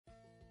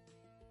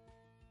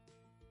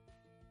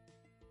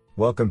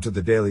Welcome to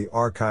the Daily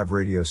Archive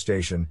radio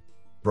station,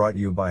 brought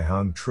you by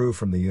Hung Tru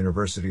from the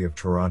University of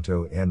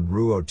Toronto and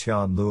Ruo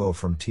Tian Luo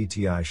from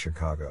TTI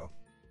Chicago.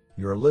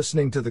 You are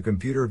listening to the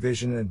Computer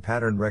Vision and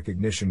Pattern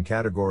Recognition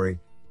category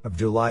of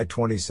July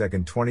 22,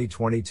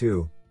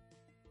 2022.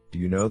 Do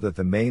you know that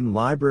the main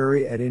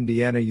library at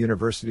Indiana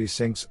University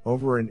sinks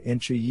over an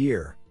inch a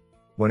year?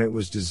 When it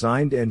was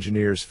designed,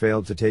 engineers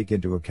failed to take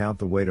into account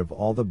the weight of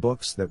all the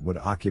books that would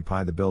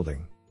occupy the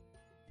building.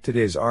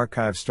 Today's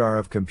archive star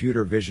of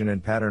computer vision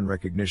and pattern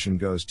recognition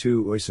goes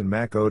to Oisun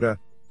Makoda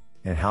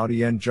and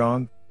Haotian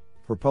Zhang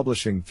for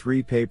publishing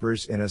 3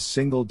 papers in a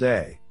single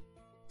day.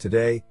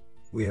 Today,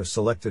 we have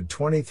selected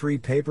 23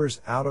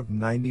 papers out of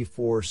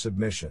 94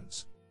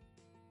 submissions.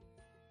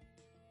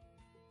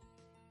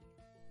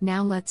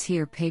 Now let's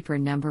hear paper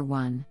number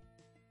 1.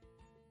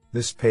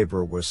 This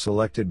paper was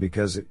selected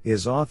because it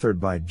is authored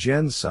by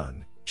Jen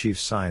Sun, Chief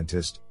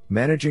Scientist,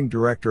 Managing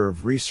Director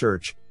of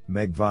Research,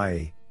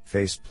 Megvii,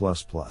 Face++.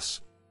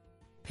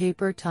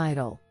 Paper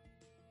title: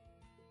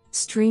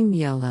 Stream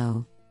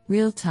YOLO,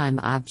 Real-Time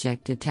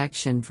Object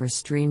Detection for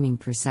Streaming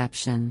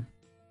Perception.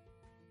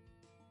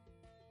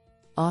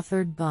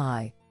 Authored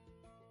by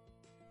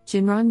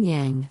Jinran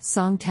Yang,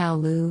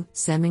 Songtao Liu,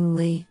 Seming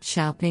Li,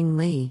 Xiaoping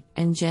Li,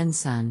 and Jen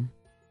Sun.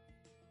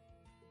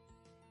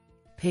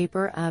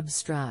 Paper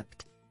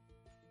abstract: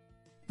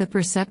 The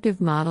perceptive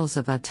models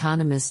of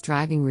autonomous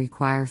driving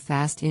require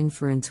fast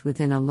inference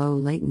within a low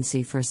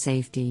latency for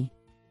safety.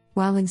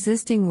 While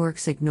existing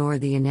works ignore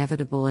the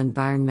inevitable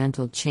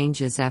environmental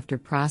changes after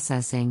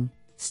processing,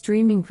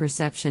 streaming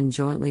perception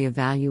jointly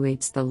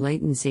evaluates the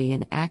latency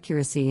and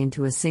accuracy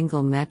into a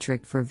single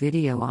metric for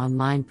video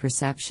online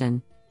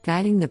perception,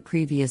 guiding the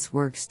previous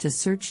works to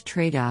search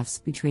trade-offs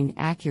between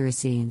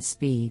accuracy and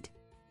speed.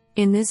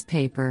 In this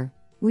paper,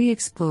 we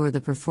explore the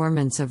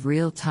performance of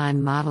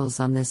real-time models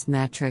on this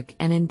metric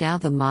and endow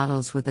the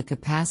models with the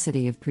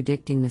capacity of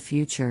predicting the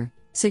future,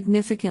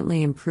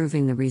 significantly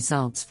improving the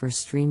results for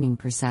streaming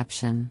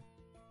perception.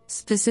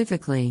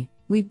 Specifically,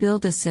 we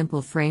build a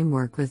simple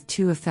framework with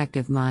 2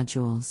 effective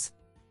modules.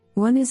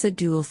 One is a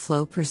dual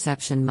flow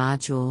perception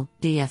module,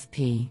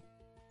 DFP.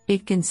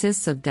 It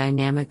consists of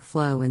dynamic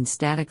flow and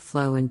static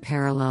flow in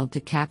parallel to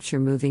capture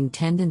moving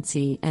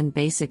tendency and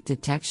basic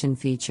detection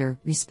feature,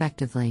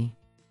 respectively.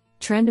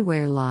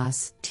 Trend-aware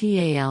loss,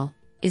 TAL,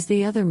 is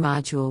the other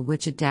module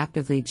which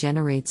adaptively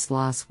generates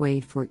loss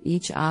weight for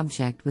each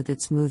object with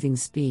its moving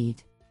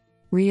speed.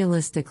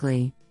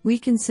 Realistically, we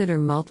consider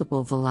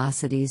multiple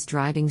velocities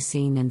driving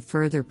scene and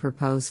further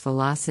propose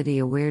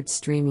velocity-aware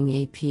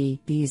streaming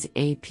AP, B's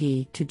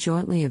AP to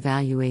jointly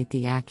evaluate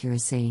the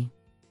accuracy.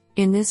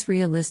 In this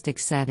realistic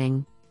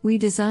setting, we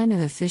design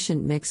an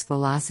efficient mixed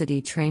velocity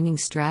training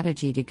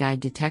strategy to guide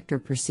detector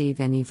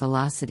perceive any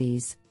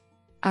velocities.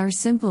 Our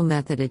simple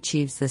method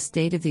achieves the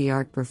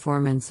state-of-the-art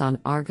performance on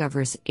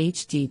Argoverse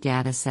HD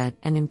dataset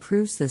and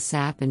improves the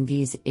SAP and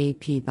V's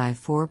AP by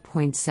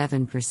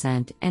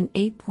 4.7% and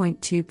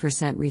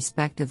 8.2%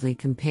 respectively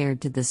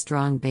compared to the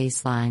strong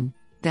baseline,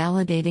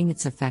 validating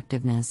its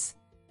effectiveness.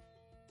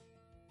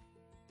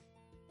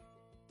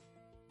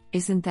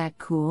 Isn't that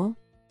cool?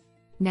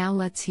 Now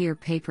let's hear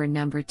paper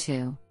number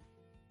 2.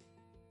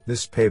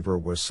 This paper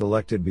was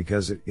selected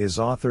because it is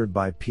authored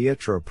by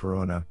Pietro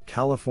Perona,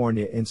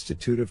 California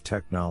Institute of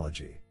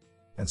Technology,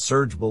 and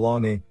Serge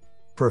Belauney,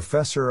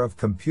 Professor of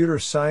Computer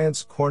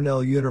Science,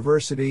 Cornell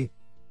University,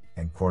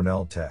 and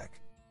Cornell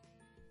Tech.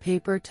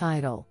 Paper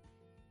title: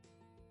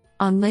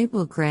 On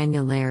Label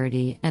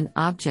Granularity and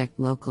Object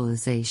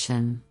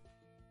Localization.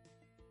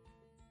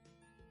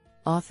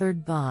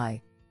 Authored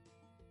by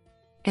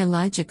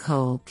Elijah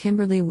Cole,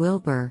 Kimberly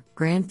Wilbur,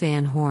 Grant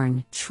Van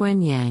Horn,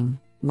 Xuan Yang,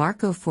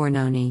 Marco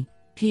Fornoni,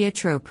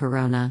 Pietro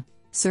Perona,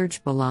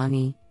 Serge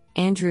Belauney,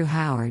 Andrew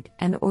Howard,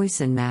 and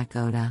Oisun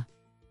Makoda.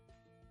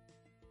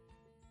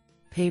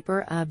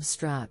 Paper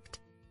abstract: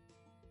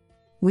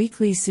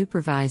 Weakly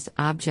Supervised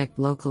Object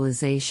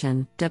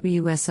Localization,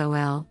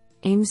 WSOL,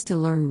 aims to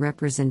learn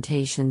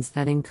representations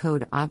that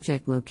encode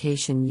object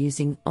location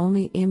using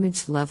only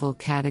image-level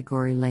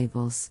category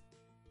labels.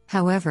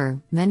 However,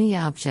 many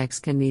objects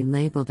can be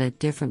labeled at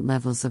different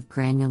levels of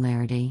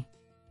granularity.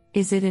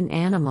 Is it an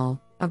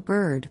animal, a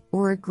bird,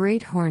 or a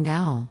great horned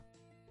owl?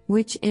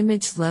 Which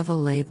image-level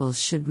labels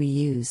should we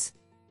use?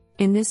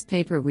 In this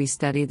paper we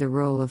study the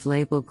role of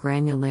label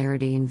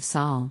granularity in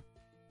VSOL.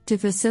 To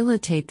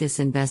facilitate this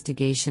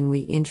investigation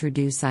we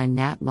introduce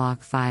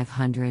iNatLog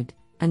 500,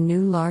 a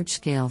new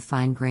large-scale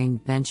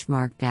fine-grained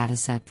benchmark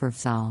dataset for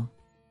VSOL.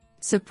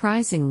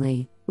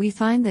 Surprisingly, we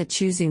find that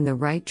choosing the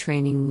right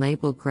training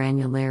label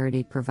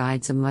granularity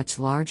provides a much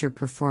larger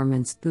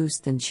performance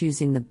boost than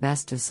choosing the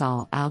best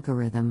VSOL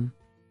algorithm.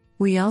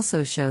 We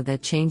also show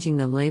that changing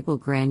the label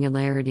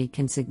granularity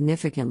can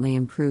significantly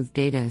improve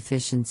data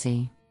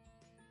efficiency.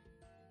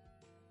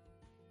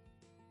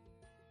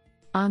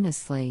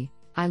 Honestly,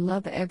 I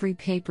love every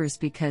papers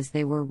because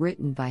they were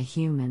written by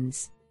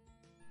humans.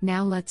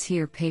 Now let's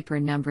hear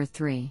paper number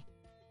 3.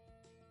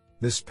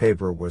 This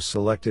paper was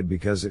selected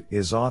because it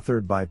is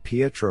authored by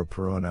Pietro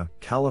Perona,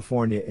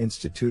 California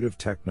Institute of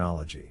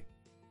Technology,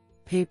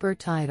 Paper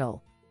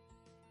title: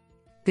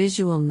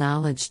 Visual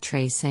Knowledge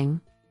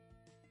Tracing.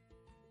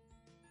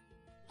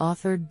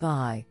 Authored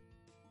by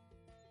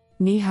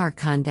Nihar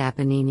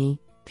Kondapanini,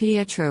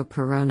 Pietro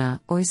Perona,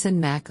 Oysen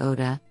Mac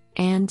Oda,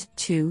 and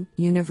 2,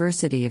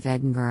 University of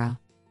Edinburgh.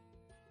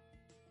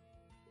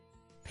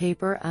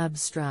 Paper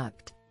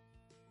abstract: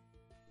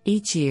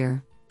 Each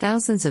year,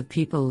 thousands of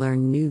people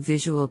learn new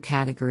visual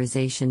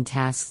categorization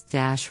tasks.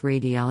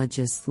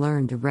 Radiologists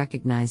learn to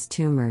recognize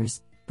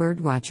tumors,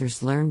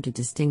 birdwatchers learn to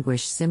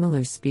distinguish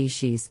similar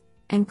species,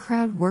 and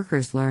crowd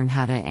workers learn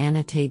how to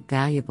annotate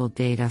valuable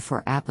data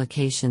for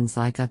applications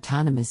like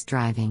autonomous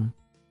driving.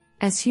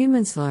 As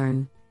humans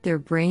learn, their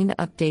brain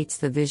updates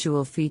the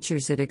visual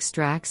features it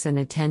extracts and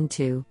attend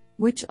to,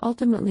 which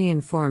ultimately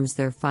informs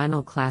their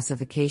final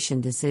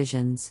classification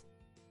decisions.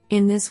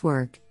 In this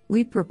work,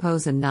 we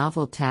propose a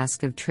novel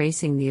task of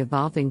tracing the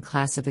evolving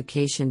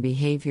classification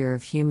behavior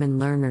of human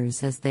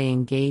learners as they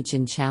engage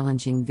in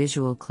challenging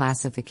visual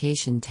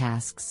classification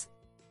tasks.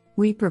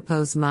 We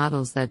propose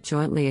models that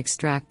jointly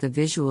extract the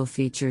visual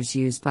features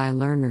used by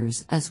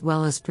learners as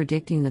well as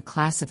predicting the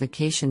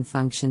classification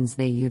functions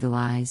they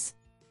utilize.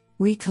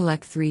 We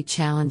collect 3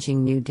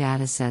 challenging new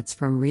datasets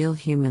from real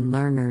human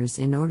learners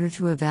in order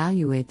to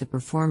evaluate the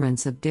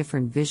performance of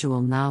different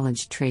visual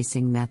knowledge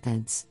tracing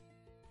methods.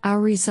 Our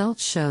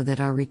results show that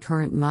our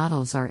recurrent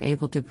models are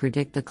able to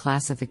predict the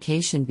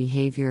classification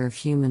behavior of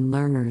human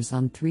learners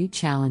on 3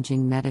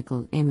 challenging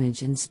medical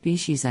image and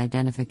species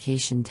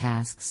identification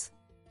tasks.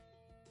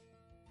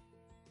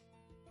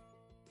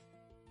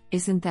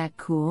 Isn't that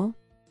cool?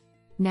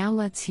 Now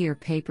let's hear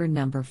paper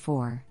number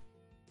 4.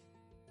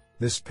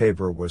 This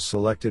paper was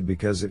selected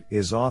because it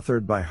is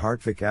authored by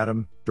Hartvik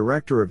Adam,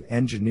 Director of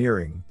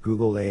Engineering,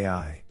 Google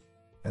AI,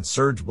 and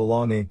Serge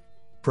Belauney,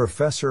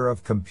 Professor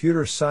of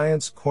Computer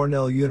Science,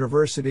 Cornell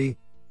University,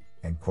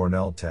 and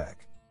Cornell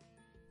Tech.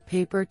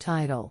 Paper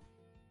title: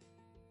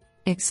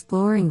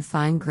 Exploring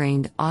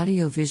Fine-Grained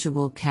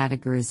Audiovisual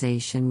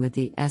Categorization with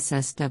the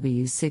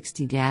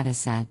SSW60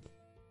 Dataset.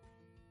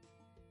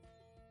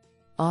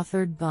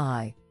 Authored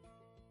by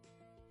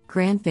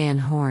Grant Van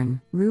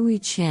Horn, Rui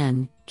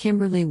Chen,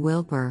 Kimberly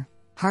Wilbur,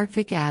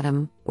 Hartvik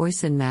Adam,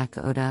 Oysen Mac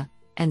Oda,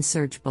 and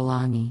Serge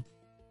Belauney.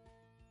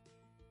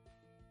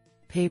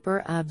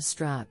 Paper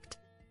abstract: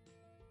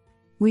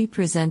 We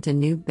present a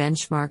new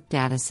benchmark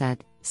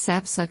dataset,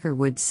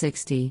 Sapsuckerwood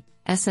 60,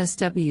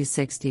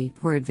 SSW60,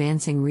 for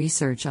advancing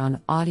research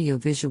on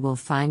audiovisual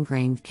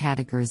fine-grained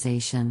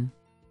categorization.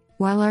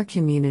 While our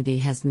community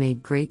has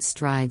made great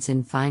strides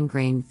in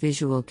fine-grained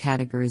visual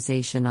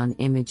categorization on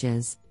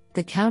images,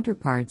 the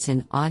counterparts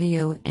in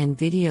audio and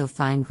video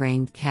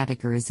fine-grained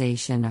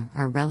categorization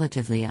are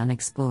relatively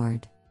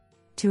unexplored.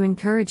 To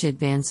encourage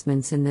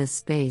advancements in this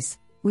space,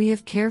 we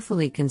have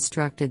carefully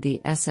constructed the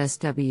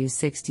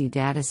SSW60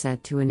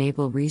 dataset to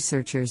enable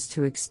researchers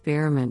to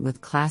experiment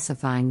with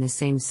classifying the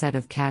same set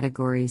of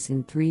categories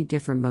in 3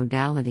 different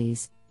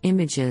modalities: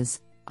 images,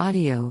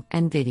 audio,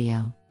 and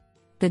video.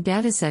 The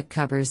dataset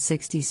covers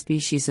 60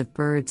 species of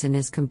birds and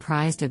is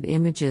comprised of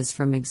images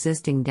from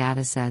existing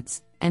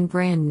datasets and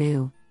brand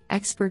new,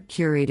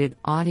 expert-curated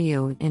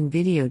audio and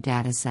video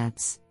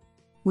datasets.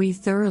 We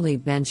thoroughly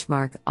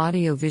benchmark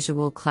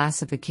audiovisual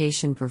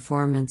classification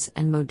performance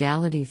and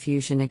modality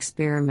fusion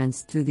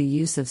experiments through the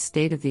use of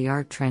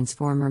state-of-the-art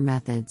transformer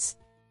methods.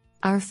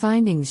 Our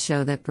findings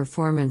show that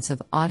performance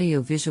of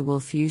audiovisual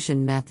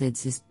fusion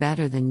methods is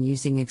better than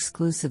using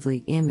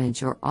exclusively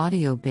image or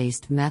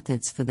audio-based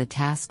methods for the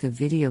task of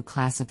video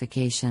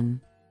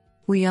classification.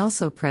 We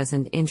also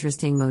present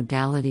interesting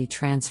modality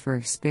transfer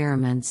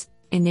experiments,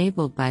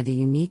 enabled by the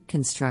unique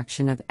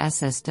construction of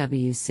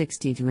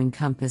SSW60 to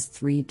encompass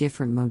 3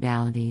 different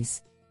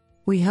modalities.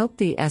 We hope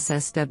the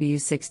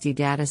SSW60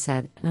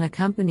 dataset and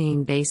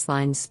accompanying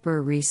baseline spur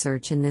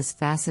research in this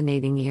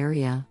fascinating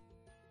area.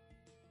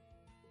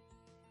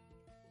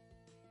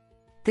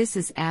 This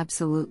is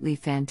absolutely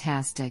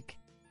fantastic.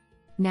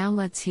 Now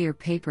let's hear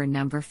paper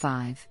number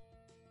 5.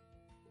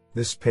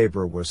 This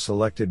paper was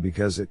selected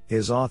because it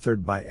is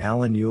authored by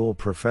Alan Ewell,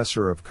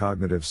 Professor of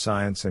Cognitive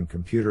Science and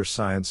Computer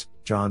Science,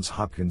 Johns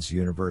Hopkins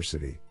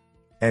University,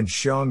 and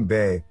Xiong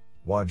Bai,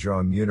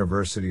 Huazhong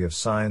University of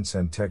Science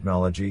and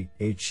Technology,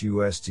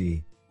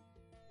 HUST.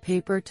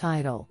 Paper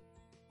title: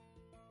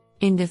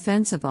 In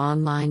Defense of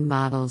Online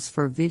Models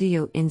for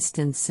Video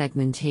Instance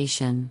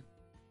Segmentation.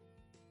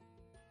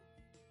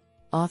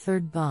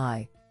 Authored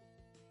by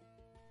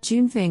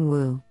Junfeng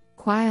Wu,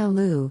 Kuai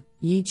Lu,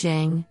 Yi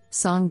Zhang,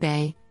 Song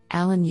Bai,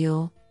 Alan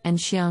Ewell, and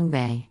Xiong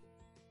Bai.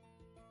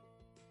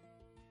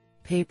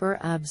 Paper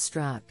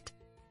abstract: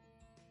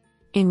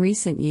 In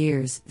recent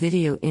years,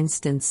 video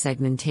instance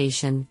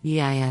segmentation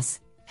 (VIS)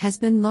 has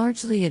been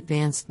largely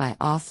advanced by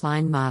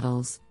offline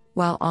models,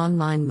 while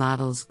online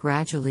models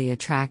gradually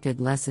attracted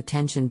less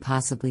attention,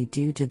 possibly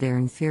due to their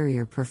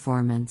inferior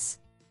performance.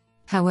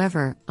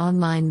 However,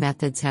 online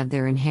methods have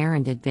their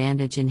inherent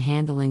advantage in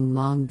handling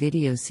long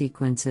video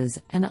sequences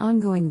and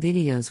ongoing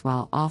videos,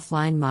 while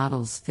offline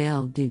models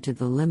fail due to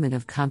the limit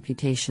of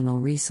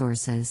computational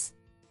resources.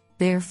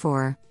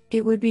 Therefore,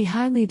 It would be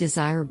highly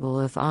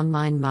desirable if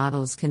online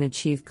models can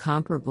achieve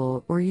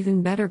comparable or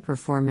even better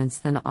performance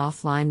than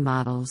offline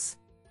models.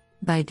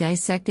 By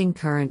dissecting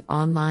current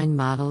online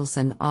models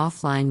and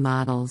offline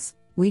models,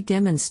 we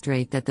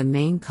demonstrate that the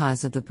main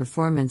cause of the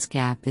performance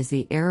gap is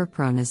the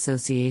error-prone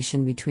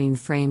association between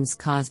frames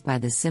caused by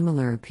the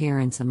similar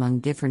appearance among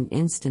different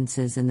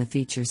instances in the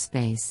feature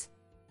space.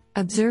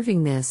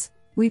 Observing this,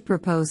 we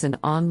propose an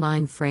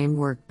online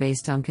framework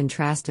based on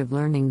contrastive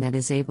learning that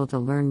is able to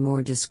learn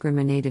more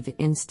discriminative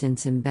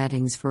instance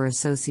embeddings for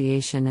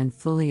association and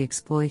fully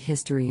exploit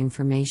history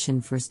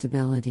information for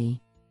stability.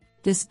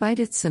 Despite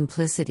its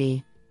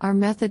simplicity, our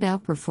method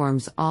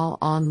outperforms all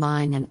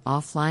online and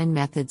offline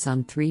methods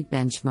on 3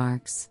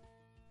 benchmarks.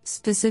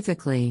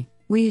 Specifically,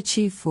 we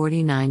achieve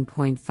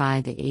 49.5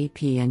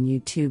 AP on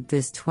YouTube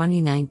Vis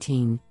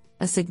 2019,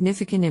 a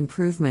significant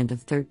improvement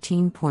of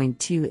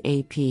 13.2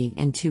 AP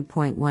and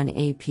 2.1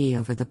 AP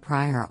over the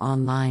prior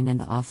online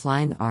and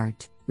offline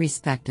art,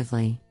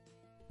 respectively.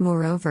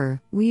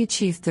 Moreover, we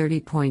achieve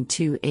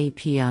 30.2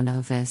 AP on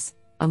OVIS,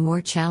 a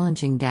more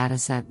challenging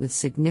dataset with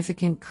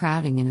significant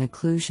crowding and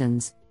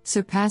occlusions,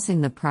 surpassing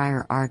the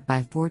prior art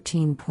by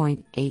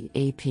 14.8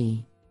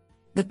 AP.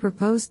 The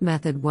proposed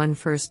method won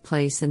first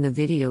place in the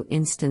Video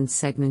Instance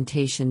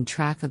Segmentation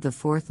track of the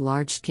 4th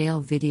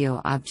Large-Scale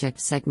Video Object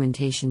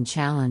Segmentation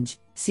Challenge,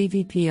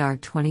 CVPR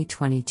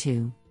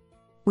 2022.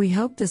 We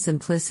hope the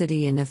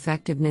simplicity and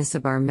effectiveness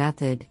of our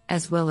method,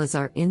 as well as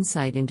our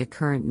insight into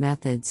current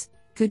methods,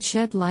 could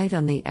shed light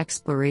on the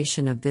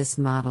exploration of VIS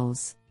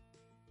models.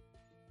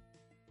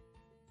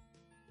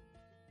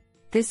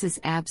 This is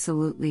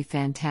absolutely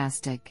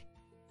fantastic.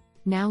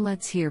 Now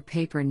let's hear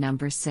paper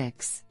number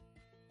 6.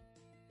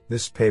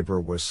 This paper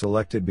was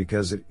selected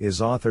because it is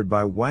authored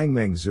by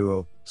Wangmeng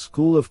Zhuo,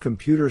 School of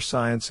Computer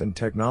Science and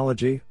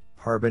Technology,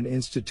 Harbin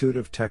Institute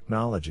of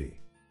Technology,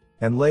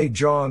 and Lei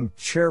Zhang,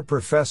 Chair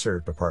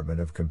Professor, Department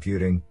of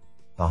Computing,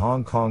 the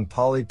Hong Kong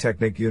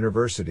Polytechnic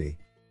University.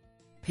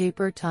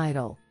 Paper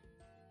title: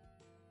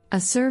 A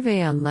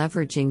survey on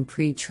leveraging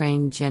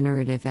pre-trained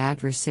generative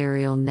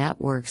adversarial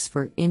networks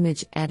for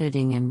image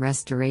editing and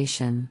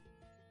restoration.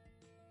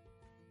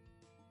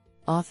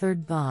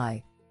 Authored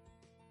by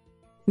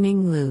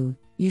Ming Lu,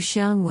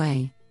 Yuxiang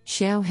Wei,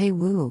 Xiaohe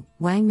Wu,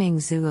 Wangmeng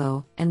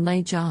Zhuo, and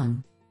Lei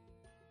Zhang.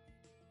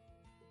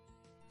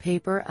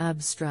 Paper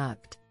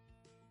abstract: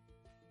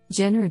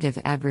 Generative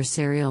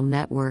adversarial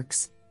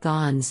networks,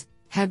 GANs,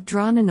 have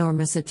drawn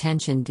enormous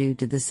attention due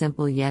to the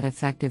simple yet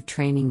effective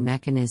training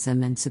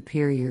mechanism and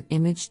superior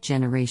image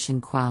generation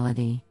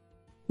quality.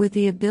 With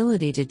the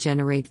ability to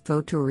generate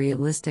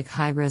photorealistic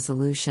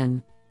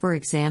high-resolution, for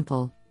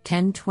example,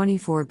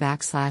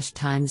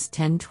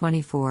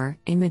 1024x1024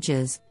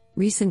 images,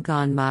 recent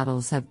GAN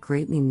models have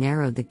greatly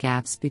narrowed the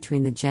gaps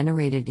between the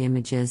generated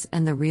images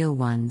and the real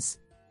ones.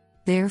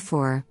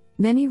 Therefore,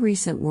 many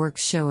recent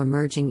works show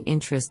emerging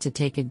interest to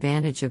take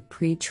advantage of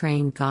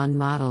pre-trained GAN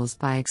models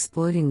by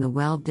exploiting the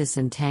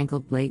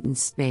well-disentangled latent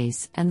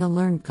space and the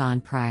learned GAN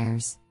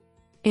priors.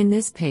 In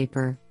this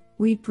paper,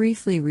 we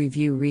briefly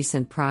review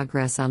recent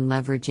progress on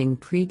leveraging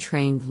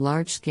pre-trained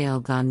large-scale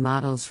GAN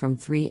models from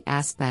 3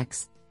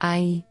 aspects,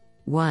 i.e.,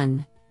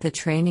 1. The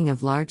training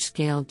of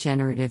large-scale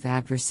generative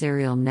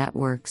adversarial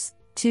networks,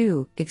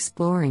 2.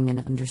 Exploring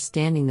and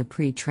understanding the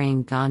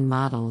pre-trained GAN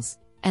models,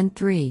 and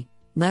 3.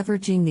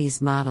 Leveraging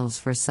these models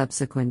for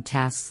subsequent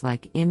tasks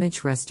like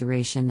image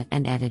restoration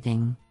and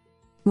editing.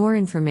 More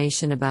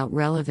information about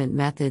relevant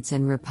methods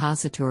and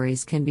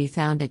repositories can be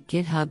found at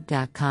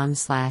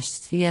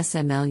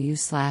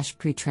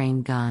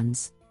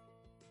github.com/csmlu/pretrainedgans.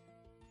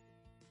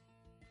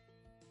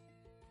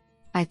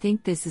 I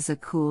think this is a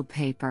cool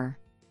paper.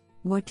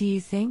 What do you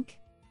think?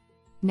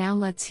 Now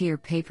let's hear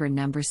paper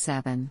number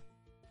 7.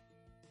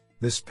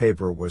 This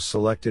paper was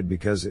selected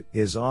because it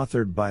is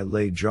authored by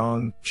Lei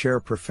Zhang, Chair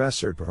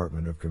Professor,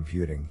 Department of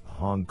Computing,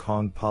 Hong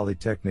Kong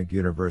Polytechnic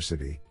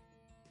University.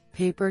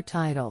 Paper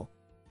title: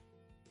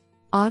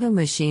 Auto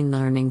Machine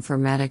Learning for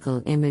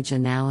Medical Image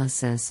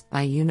Analysis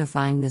by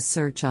Unifying the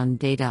Search on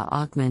Data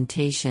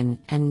Augmentation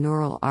and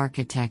Neural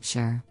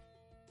Architecture.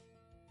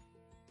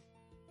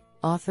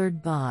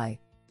 Authored by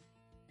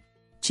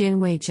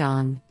Jinwei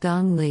Zhang,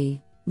 Dong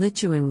Li,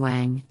 Lichuan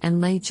Wang, and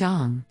Lei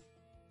Zhang.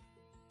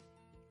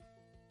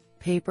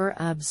 Paper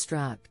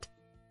abstract: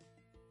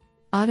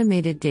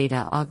 Automated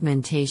data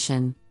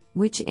augmentation,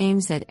 which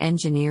aims at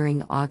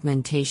engineering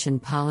augmentation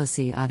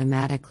policy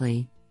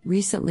automatically,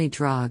 recently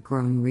draw a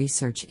growing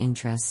research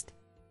interest.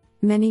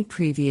 Many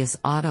previous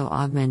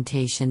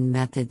auto-augmentation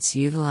methods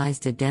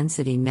utilized a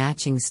density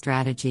matching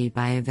strategy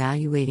by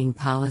evaluating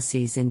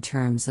policies in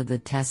terms of the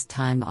test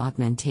time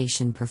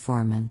augmentation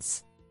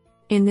performance.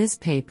 In this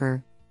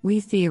paper, we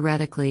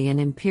theoretically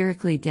and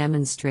empirically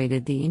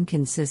demonstrated the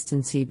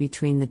inconsistency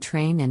between the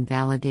train and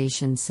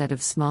validation set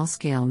of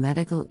small-scale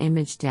medical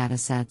image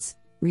datasets,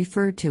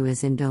 referred to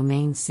as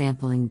in-domain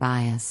sampling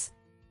bias.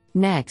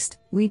 Next,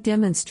 we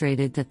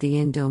demonstrated that the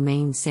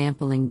in-domain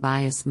sampling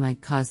bias might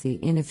cause the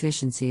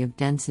inefficiency of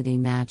density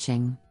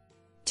matching.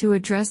 To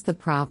address the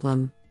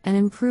problem, an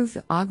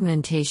improved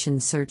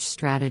augmentation search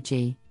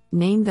strategy,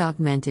 named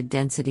augmented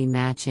density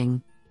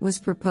matching, was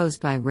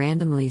proposed by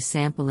randomly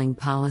sampling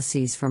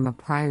policies from a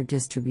prior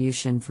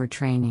distribution for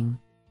training.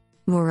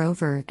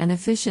 Moreover, an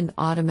efficient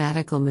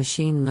automatical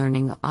machine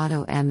learning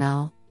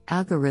AutoML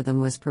algorithm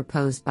was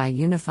proposed by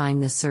unifying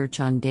the search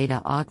on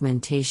data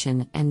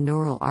augmentation and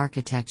neural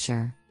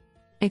architecture.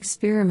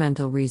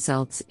 Experimental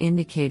results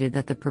indicated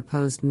that the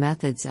proposed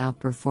methods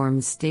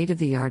outperformed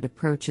state-of-the-art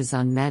approaches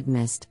on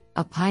MedMist,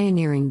 a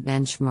pioneering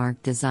benchmark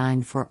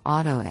designed for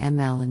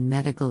AutoML and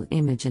medical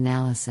image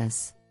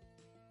analysis.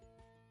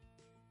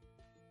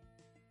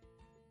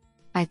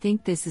 I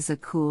think this is a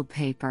cool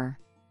paper.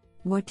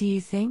 What do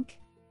you think?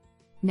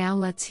 Now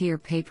let's hear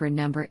paper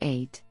number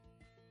 8.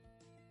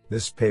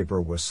 This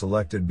paper was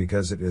selected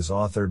because it is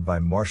authored by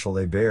Marshall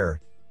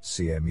Hebert,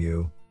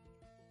 CMU.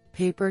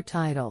 Paper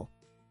title: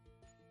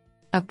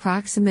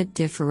 Approximate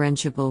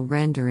differentiable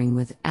rendering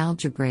with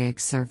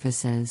algebraic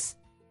surfaces.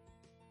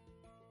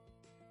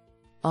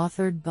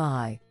 Authored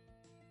by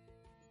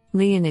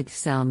Leonid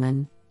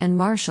Selman and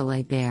Marshall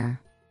Hebert.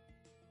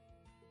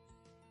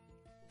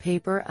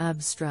 Paper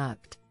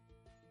abstract: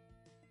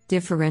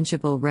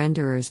 Differentiable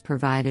renderers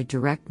provide a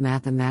direct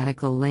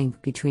mathematical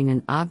link between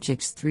an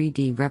object's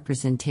 3D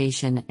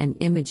representation and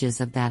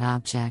images of that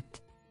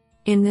object.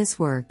 In this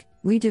work,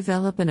 we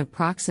develop an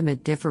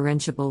approximate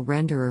differentiable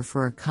renderer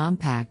for a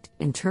compact,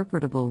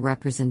 interpretable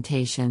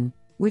representation,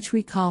 which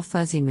we call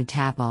fuzzy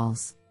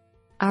metaballs.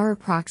 Our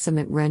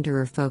approximate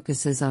renderer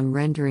focuses on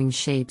rendering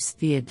shapes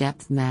via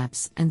depth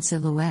maps and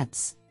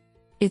silhouettes.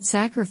 It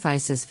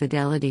sacrifices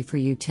fidelity for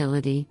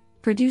utility,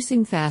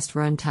 producing fast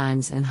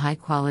runtimes and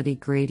high-quality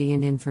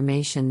gradient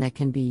information that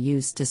can be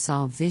used to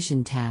solve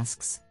vision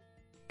tasks.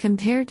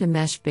 Compared to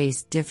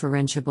mesh-based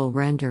differentiable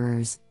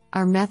renderers,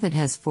 our method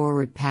has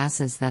forward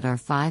passes that are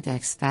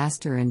 5x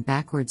faster and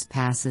backwards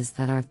passes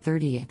that are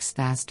 30x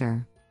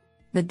faster.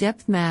 The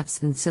depth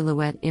maps and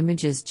silhouette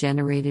images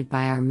generated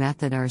by our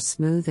method are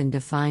smooth and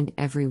defined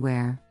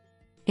everywhere.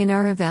 In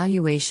our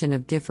evaluation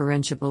of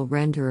differentiable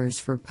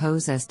renderers for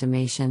pose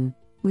estimation,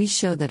 we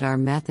show that our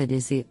method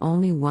is the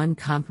only one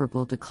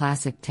comparable to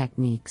classic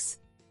techniques.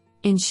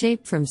 In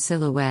shape from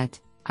silhouette,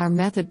 our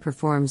method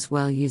performs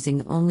well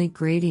using only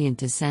gradient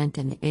descent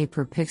and A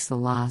per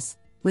pixel loss,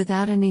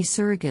 without any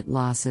surrogate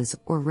losses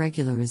or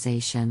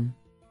regularization.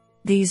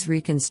 These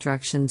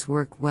reconstructions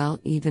work well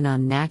even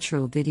on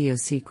natural video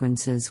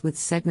sequences with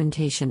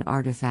segmentation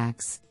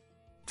artifacts.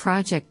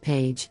 Project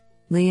page,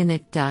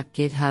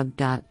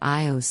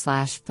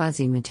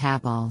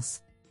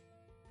 leonid.github.io/fuzzymetaballs.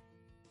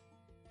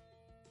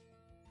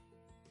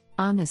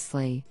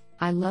 Honestly,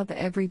 I love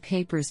every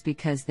papers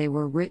because they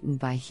were written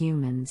by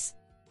humans.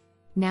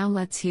 Now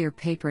let's hear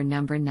paper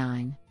number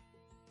 9.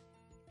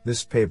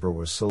 This paper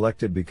was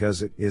selected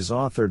because it is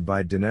authored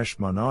by Dinesh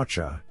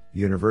Manacha,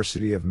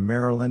 University of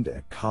Maryland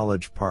at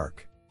College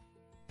Park.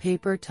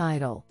 Paper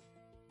title: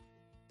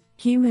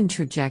 Human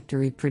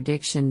Trajectory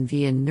Prediction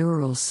via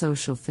Neural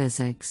Social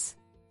Physics.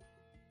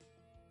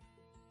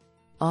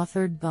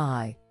 Authored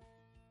by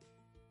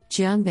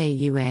Jianbei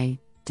Yue,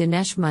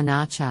 Dinesh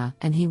Manacha,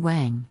 and He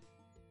Wang.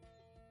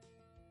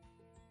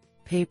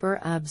 Paper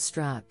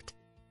abstract: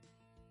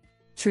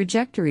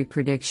 Trajectory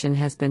prediction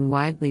has been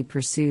widely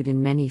pursued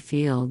in many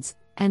fields,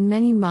 and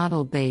many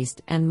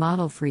model-based and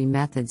model-free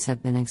methods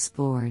have been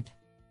explored.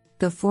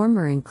 The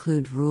former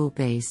include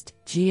rule-based,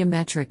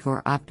 geometric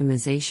or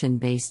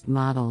optimization-based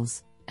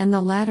models, and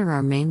the latter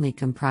are mainly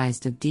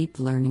comprised of deep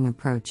learning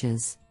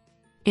approaches.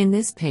 In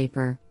this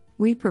paper,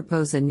 we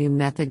propose a new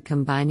method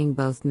combining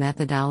both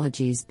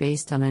methodologies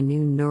based on a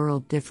new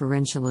neural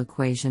differential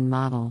equation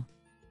model.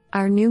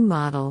 Our new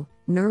model,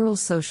 Neural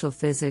Social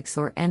Physics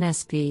or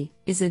NSP,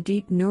 is a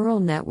deep neural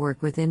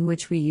network within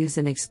which we use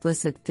an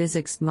explicit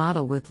physics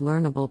model with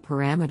learnable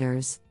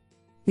parameters.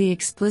 The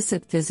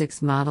explicit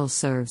physics model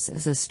serves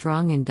as a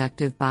strong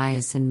inductive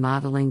bias in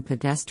modeling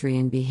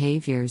pedestrian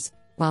behaviors,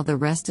 while the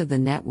rest of the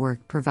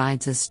network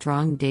provides a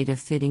strong data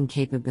fitting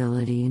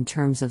capability in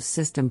terms of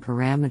system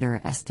parameter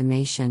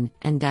estimation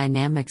and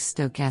dynamic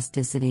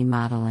stochasticity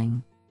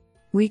modeling.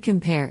 We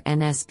compare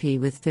NSP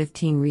with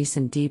 15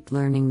 recent deep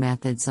learning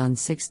methods on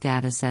 6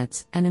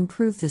 datasets and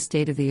improve the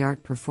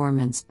state-of-the-art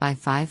performance by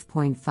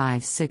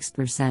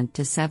 5.56%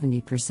 to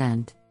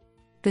 70%.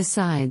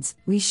 Besides,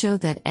 we show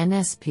that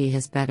NSP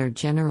has better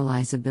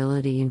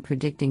generalizability in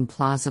predicting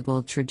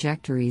plausible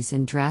trajectories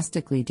in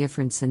drastically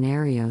different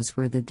scenarios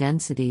where the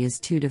density is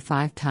 2 to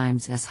 5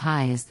 times as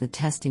high as the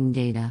testing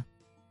data.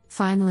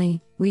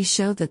 Finally, we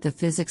show that the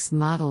physics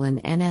model in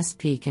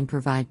NSP can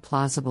provide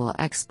plausible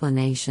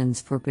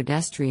explanations for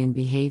pedestrian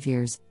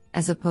behaviors,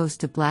 as opposed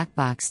to black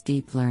box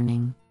deep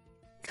learning.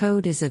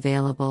 Code is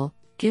available,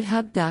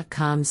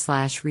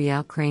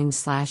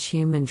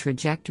 github.com/realcrane/human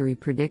trajectory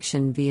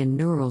prediction via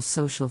neural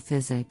social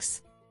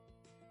physics.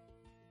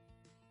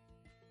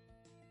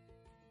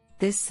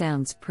 This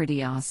sounds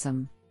pretty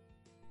awesome.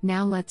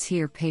 Now let's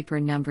hear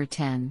paper number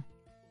 10.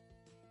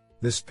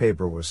 This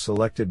paper was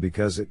selected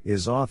because it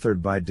is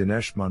authored by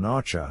Dinesh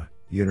Manacha,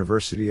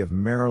 University of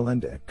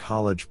Maryland at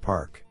College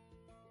Park.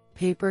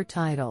 Paper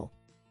title: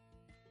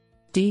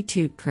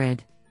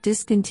 DTUTPRID,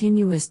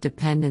 Discontinuous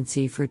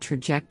dependency for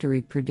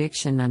trajectory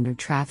prediction under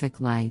traffic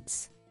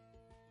lights.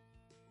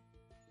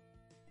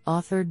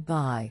 Authored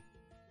by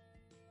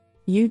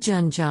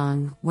Yujun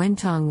Zhang,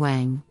 Wentong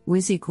Wang,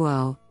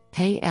 Wiziguo,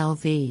 Pei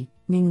LV,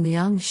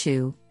 Mingliang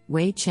Xu,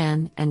 Wei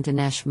Chen, and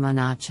Dinesh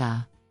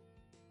Manacha.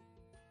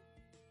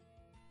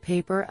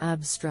 Paper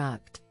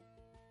Abstract.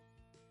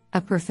 A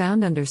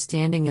profound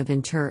understanding of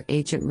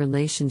inter-agent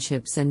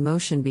relationships and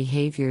motion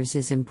behaviors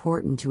is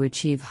important to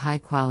achieve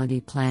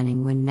high-quality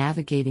planning when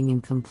navigating in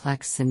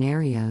complex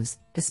scenarios,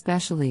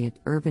 especially at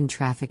urban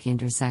traffic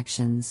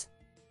intersections.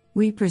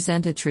 We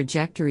present a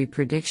trajectory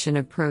prediction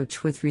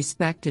approach with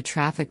respect to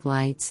traffic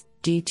lights,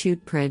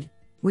 DTUPRID,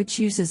 which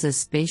uses a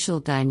spatial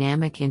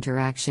dynamic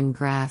interaction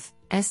graph,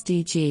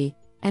 SDG,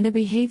 and a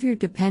behavior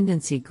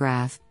dependency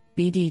graph,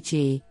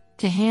 BDG,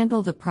 to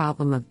handle the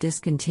problem of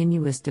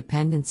discontinuous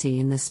dependency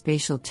in the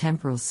spatial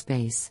temporal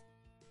space.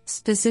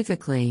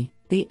 Specifically,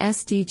 the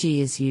SDG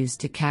is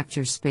used to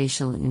capture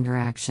spatial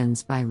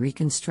interactions by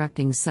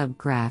reconstructing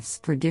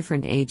subgraphs for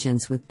different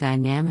agents with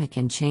dynamic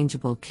and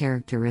changeable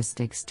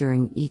characteristics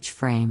during each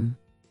frame.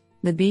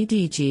 The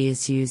BDG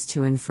is used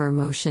to infer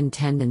motion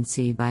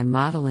tendency by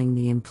modeling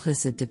the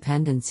implicit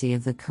dependency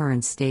of the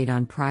current state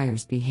on prior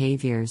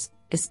behaviors,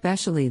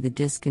 especially the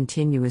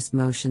discontinuous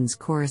motions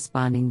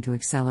corresponding to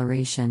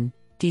acceleration,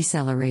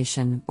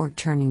 deceleration, or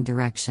turning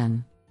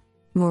direction.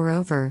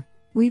 Moreover,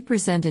 we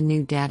present a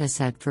new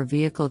dataset for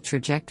vehicle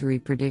trajectory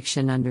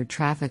prediction under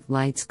traffic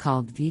lights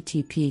called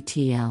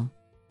VTP-TL.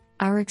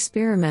 Our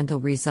experimental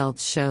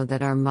results show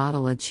that our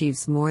model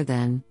achieves more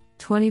than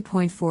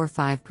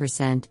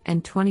 20.45%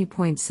 and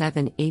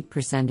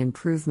 20.78%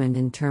 improvement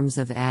in terms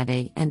of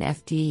ADA and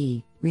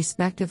FDE,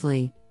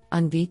 respectively,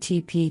 on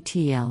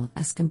VTP-TL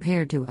as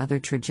compared to other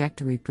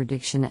trajectory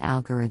prediction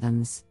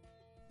algorithms.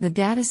 The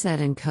dataset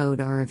and code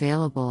are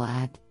available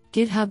at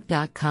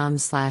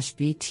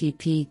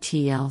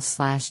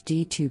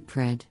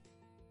github.com/vtptl/d2prid.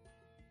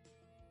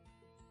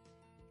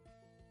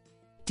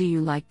 Do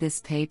you like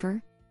this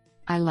paper?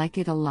 I like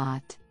it a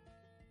lot.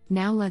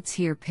 Now let's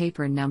hear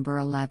paper number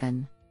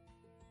 11.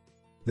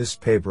 This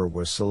paper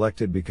was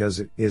selected because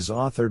it is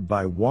authored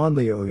by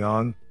Wanliu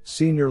Yang,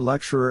 Senior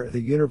Lecturer at the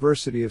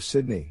University of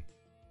Sydney,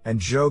 and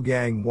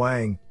Zhougang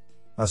Wang,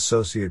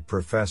 Associate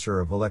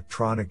Professor of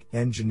Electronic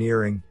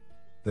Engineering,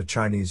 the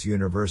Chinese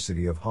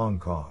University of Hong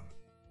Kong.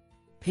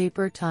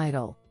 Paper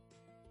title: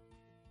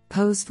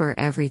 Pose for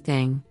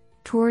Everything,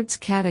 Towards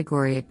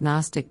Category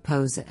Agnostic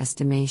Pose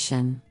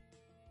Estimation.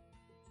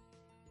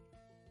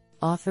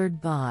 Authored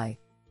by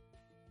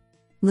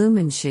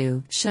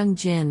Luminshu,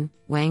 Shengjin,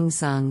 Wang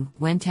Zeng,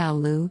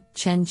 Wentao Lu,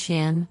 Chen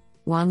Qian,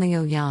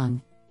 Wanliu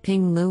Yang,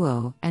 Ping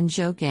Luo, and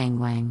Zhougang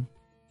Wang.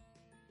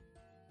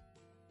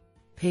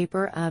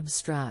 Paper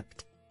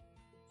Abstract.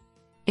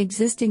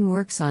 Existing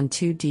works on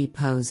 2D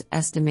pose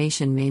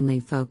estimation mainly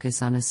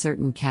focus on a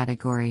certain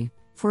category,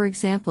 for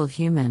example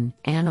human,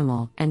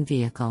 animal, and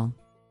vehicle.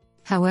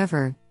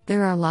 However,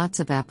 there are lots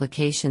of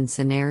application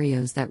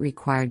scenarios that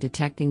require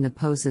detecting the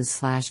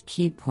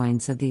poses/key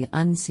points of the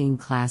unseen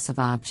class of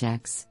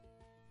objects.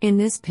 In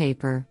this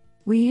paper,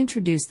 we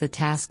introduce the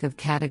task of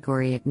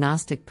Category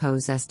Agnostic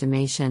Pose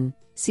Estimation,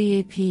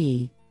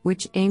 CAPE,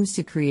 which aims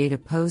to create a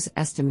pose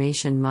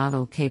estimation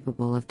model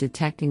capable of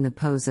detecting the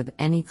pose of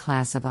any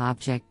class of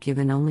object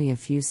given only a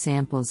few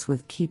samples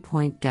with key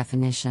point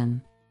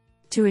definition.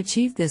 To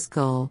achieve this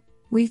goal,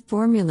 we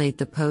formulate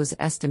the pose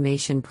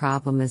estimation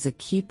problem as a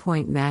key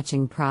point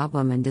matching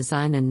problem and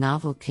design a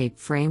novel CAPE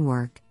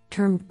framework,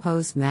 termed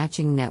Pose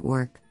Matching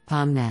Network,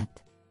 POMNet.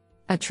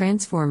 A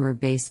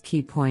transformer-based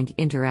key point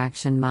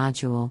interaction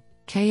module,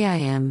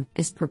 KIM,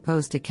 is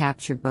proposed to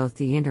capture both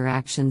the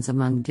interactions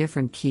among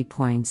different key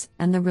points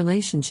and the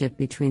relationship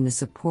between the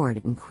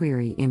support and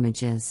query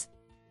images.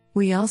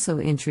 We also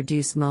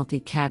introduce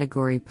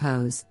multi-category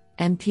pose,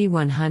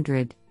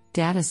 MP100,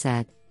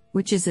 dataset,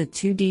 which is a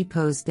 2D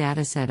pose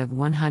dataset of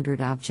 100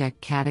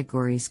 object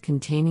categories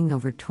containing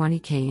over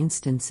 20K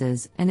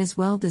instances and is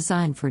well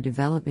designed for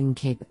developing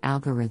CAPE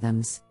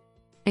algorithms.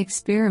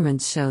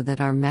 Experiments show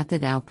that our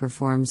method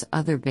outperforms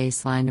other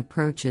baseline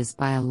approaches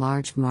by a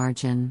large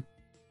margin.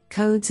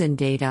 Codes and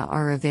data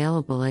are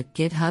available at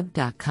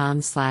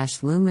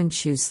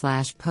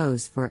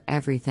github.com/luminshu/pose for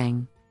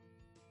everything.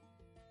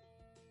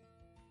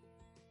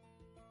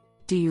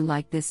 Do you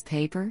like this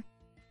paper?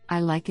 I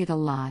like it a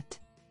lot.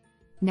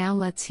 Now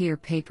let's hear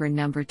paper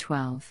number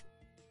 12.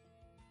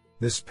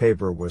 This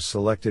paper was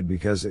selected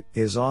because it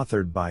is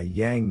authored by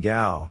Yang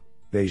Gao,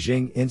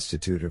 Beijing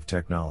Institute of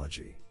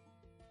Technology.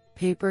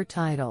 Paper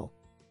title: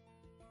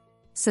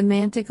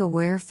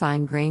 Semantic-Aware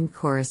Fine-Grained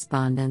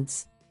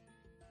Correspondence.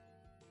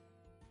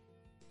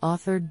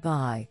 Authored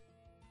by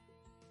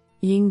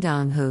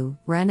Yingdong Hu,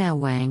 Renao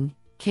Wang,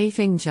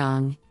 Kaifeng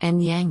Zhang,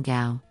 and Yang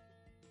Gao.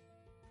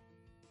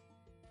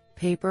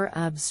 Paper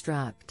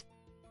Abstract.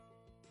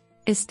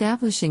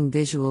 Establishing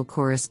visual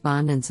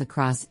correspondence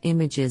across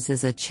images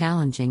is a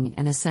challenging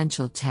and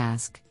essential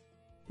task.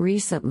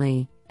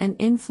 Recently, An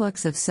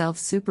influx of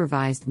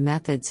self-supervised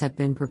methods have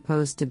been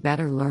proposed to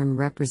better learn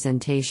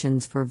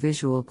representations for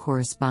visual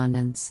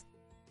correspondence.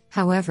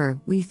 However,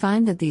 we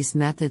find that these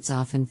methods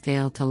often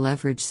fail to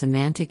leverage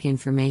semantic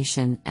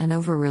information and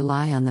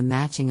over-rely on the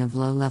matching of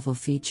low-level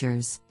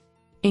features.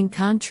 In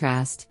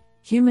contrast,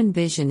 human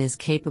vision is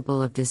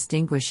capable of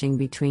distinguishing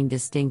between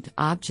distinct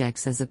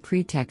objects as a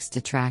pretext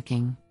to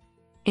tracking.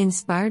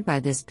 Inspired by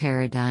this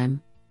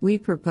paradigm, we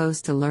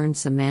propose to learn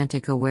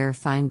semantic-aware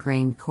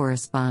fine-grained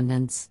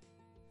correspondence.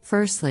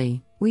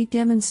 Firstly, we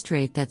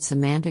demonstrate that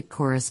semantic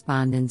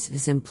correspondence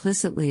is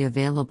implicitly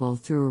available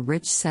through a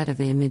rich set of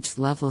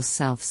image-level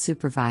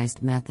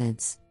self-supervised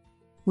methods.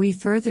 We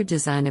further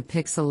design a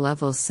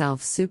pixel-level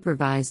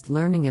self-supervised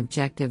learning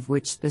objective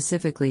which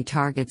specifically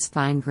targets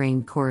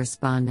fine-grained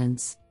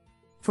correspondence.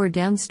 For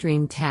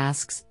downstream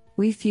tasks,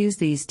 we fuse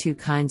these two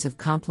kinds of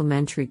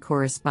complementary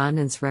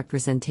correspondence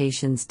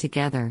representations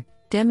together,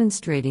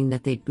 demonstrating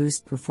that they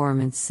boost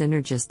performance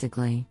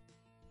synergistically.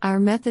 Our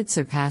method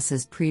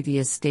surpasses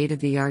previous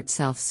state-of-the-art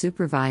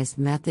self-supervised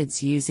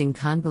methods using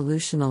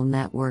convolutional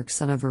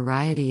networks on a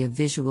variety of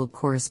visual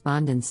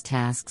correspondence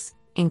tasks,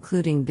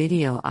 including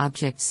video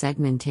object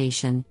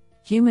segmentation,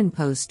 human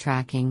pose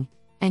tracking,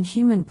 and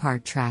human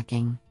part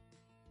tracking.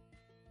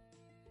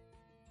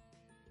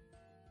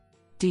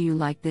 Do you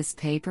like this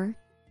paper?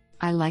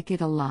 I like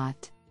it a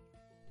lot.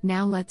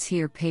 Now let's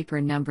hear paper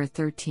number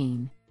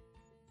 13.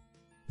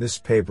 This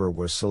paper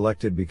was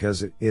selected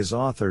because it is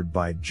authored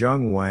by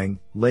Jung Wang,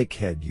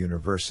 Lakehead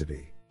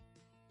University.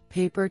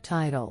 Paper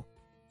title: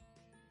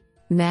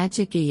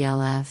 Magic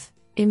ELF,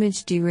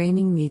 Image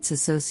Deraining Meets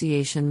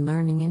Association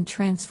Learning in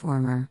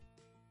Transformer.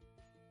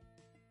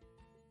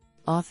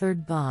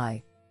 Authored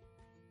by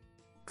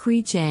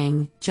Kui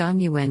Zhang,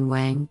 Zhongyuan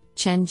Wang,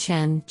 Chen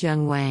Chen,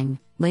 Jung Wang,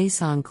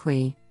 Leisong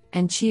Kui,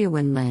 and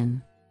Chiawen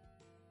Lin.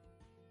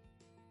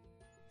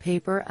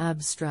 Paper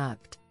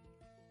abstract: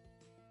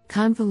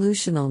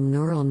 Convolutional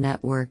Neural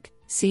Network,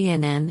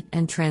 CNN,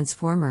 and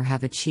Transformer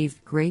have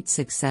achieved great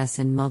success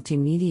in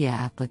multimedia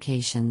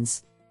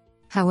applications.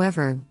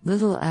 However,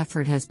 little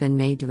effort has been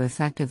made to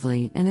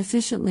effectively and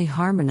efficiently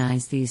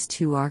harmonize these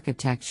two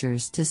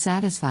architectures to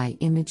satisfy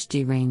image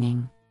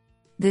deraining.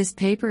 This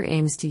paper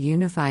aims to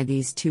unify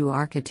these two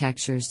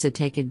architectures to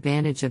take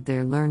advantage of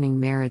their learning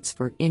merits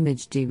for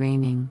image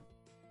deraining.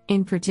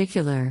 In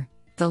particular,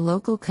 the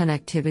local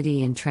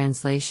connectivity and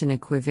translation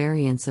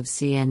equivariance of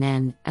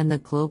CNN and the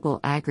global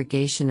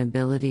aggregation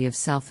ability of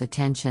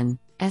self-attention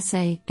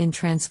 (SA) in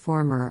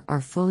Transformer are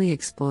fully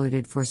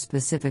exploited for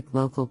specific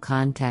local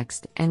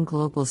context and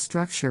global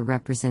structure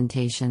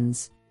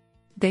representations.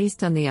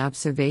 Based on the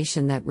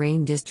observation that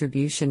rain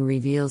distribution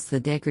reveals the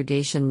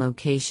degradation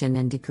location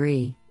and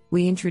degree,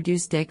 we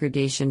introduce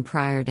degradation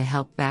prior to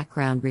help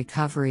background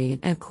recovery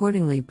and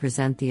accordingly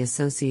present the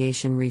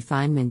association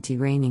refinement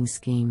deraining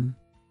scheme.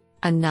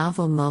 A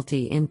novel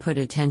multi-input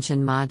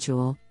attention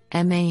module,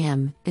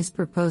 MAM, is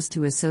proposed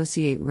to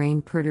associate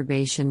rain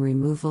perturbation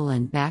removal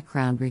and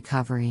background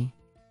recovery.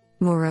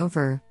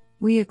 Moreover,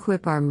 we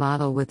equip our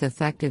model with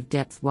effective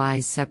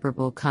depth-wise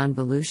separable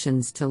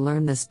convolutions to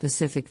learn the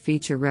specific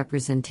feature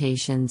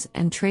representations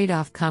and trade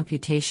off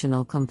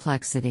computational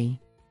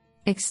complexity.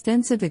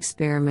 Extensive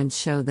experiments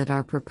show that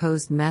our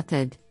proposed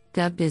method,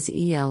 dubbed as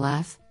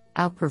ELF,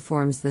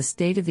 outperforms the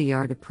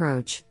state-of-the-art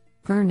approach,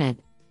 PERNet,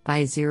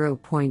 by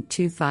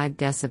 0.25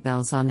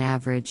 decibels on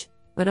average,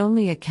 but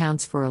only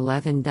accounts for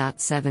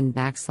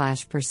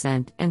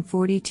 11.7% and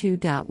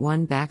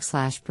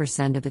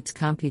 42.1% of its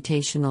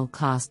computational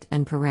cost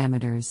and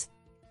parameters.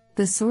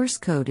 The source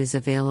code is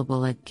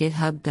available at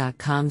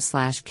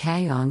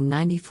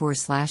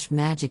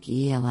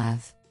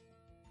github.com/kayong94/magicelf.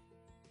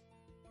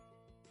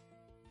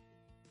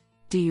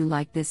 Do you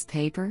like this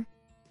paper?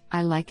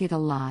 I like it a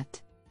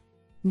lot.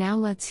 Now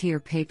let's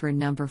hear paper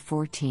number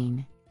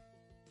 14.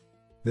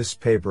 This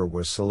paper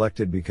was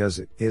selected because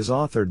it is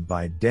authored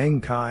by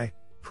Deng Kai,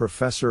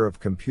 Professor of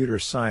Computer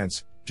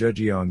Science,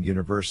 Zhejiang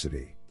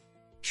University.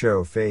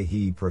 Qiu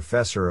Feihe,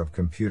 Professor of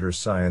Computer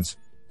Science,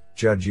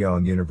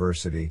 Zhejiang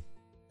University.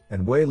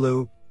 And Wei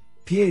Lu,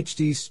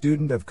 PhD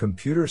student of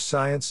Computer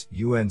Science,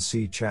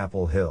 UNC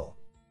Chapel Hill.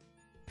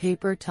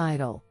 Paper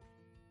title: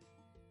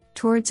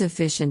 Towards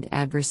Efficient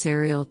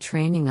Adversarial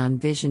Training on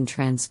Vision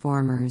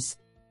Transformers.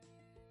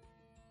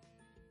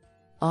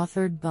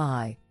 Authored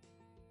by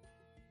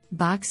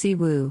Boxi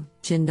Wu,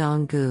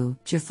 Jindong Gu,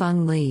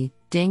 Zhifeng Li,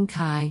 Deng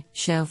Kai,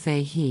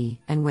 Xiaofei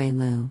He, and Wei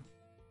Lu.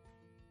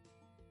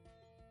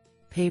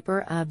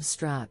 Paper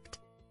abstract: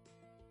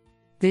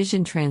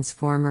 Vision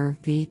Transformer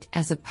 (ViT)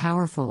 as a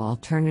powerful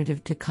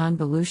alternative to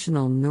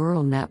convolutional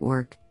neural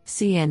network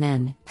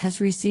 (CNN)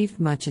 has received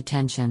much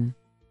attention.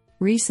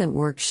 Recent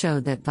work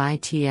showed that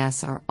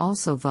ViTs are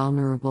also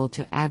vulnerable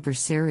to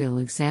adversarial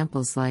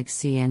examples like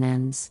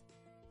CNNs.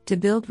 To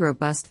build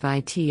robust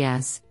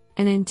ViTs,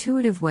 an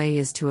intuitive way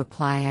is to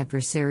apply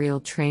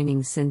adversarial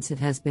training since it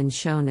has been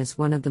shown as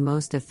one of the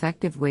most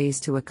effective ways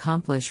to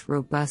accomplish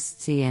robust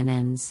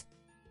CNNs.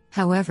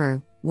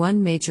 However,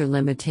 one major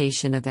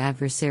limitation of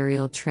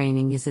adversarial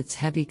training is its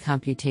heavy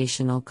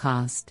computational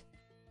cost.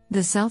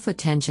 The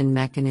self-attention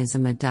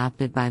mechanism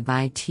adopted by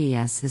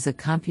ViTS is a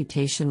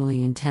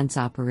computationally intense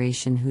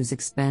operation whose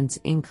expense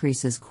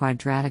increases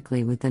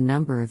quadratically with the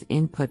number of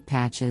input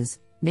patches,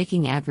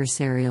 making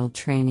adversarial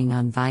training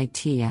on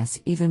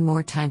ViTS even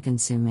more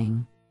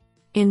time-consuming.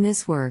 In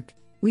this work,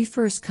 we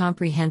first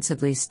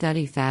comprehensively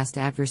study fast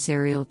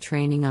adversarial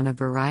training on a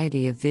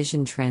variety of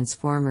vision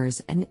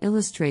transformers and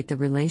illustrate the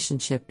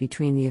relationship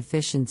between the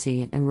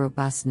efficiency and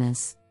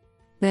robustness.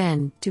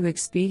 Then, to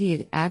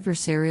expedite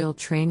adversarial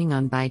training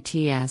on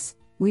ViTS,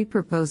 we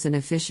propose an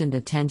efficient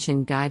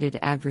attention-guided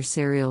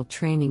adversarial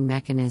training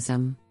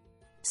mechanism.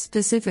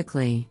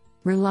 Specifically,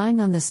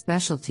 relying on the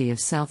specialty of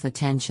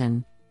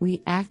self-attention,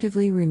 we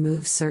actively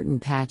remove certain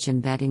patch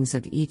embeddings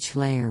of each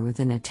layer with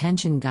an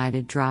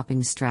attention-guided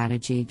dropping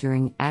strategy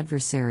during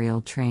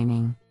adversarial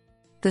training.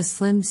 The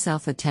slim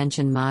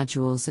self-attention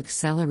modules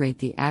accelerate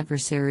the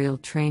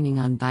adversarial training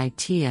on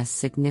ViTS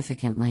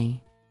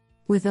significantly.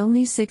 With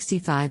only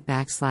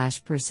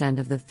 65%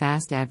 of the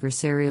fast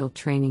adversarial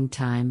training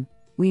time,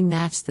 we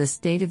match the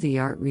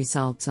state-of-the-art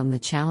results on the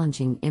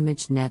challenging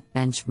ImageNet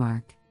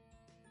benchmark.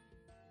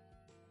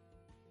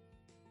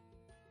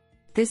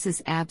 This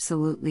is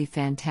absolutely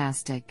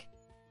fantastic.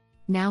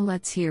 Now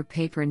let's hear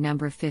paper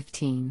number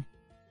 15.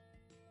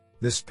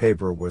 This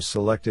paper was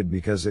selected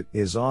because it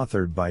is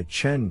authored by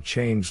Chen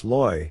Change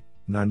Loi,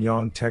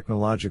 Nanyang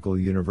Technological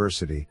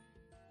University.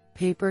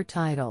 Paper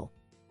title: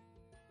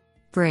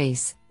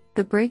 Brace,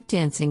 the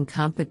breakdancing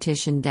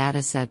competition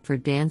dataset for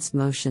dance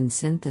motion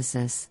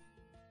synthesis.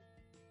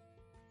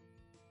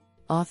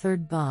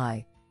 Authored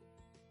by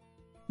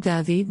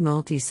David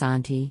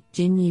Multisanti,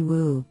 Jinyi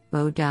Wu,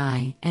 Bo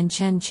Dai, and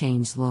Chen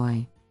Change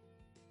Loi.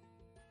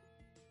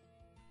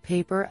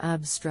 Paper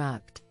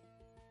abstract: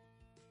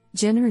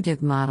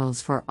 Generative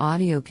models for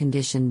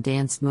audio-conditioned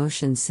dance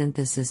motion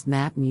synthesis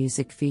map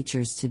music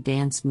features to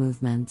dance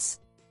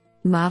movements.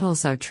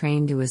 Models are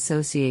trained to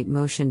associate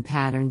motion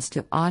patterns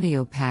to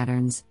audio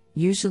patterns,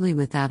 usually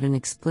without an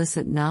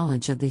explicit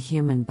knowledge of the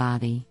human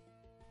body.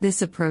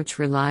 This approach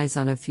relies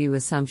on a few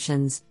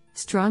assumptions: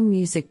 strong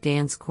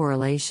music-dance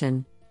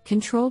correlation,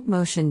 controlled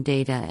motion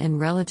data, and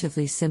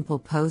relatively simple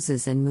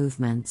poses and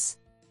movements.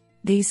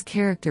 These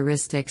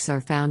characteristics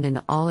are found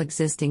in all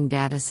existing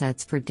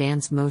datasets for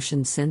dance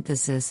motion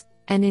synthesis,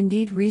 and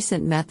indeed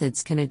recent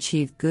methods can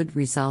achieve good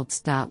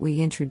results. We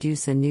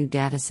introduce a new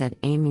dataset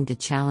aiming to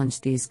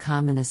challenge these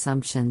common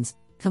assumptions,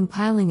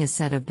 compiling a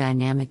set of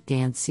dynamic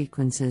dance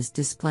sequences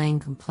displaying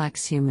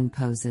complex human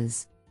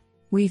poses.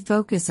 We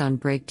focus on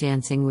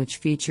breakdancing, which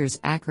features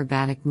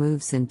acrobatic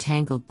moves and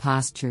tangled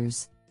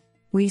postures.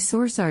 We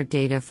source our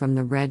data from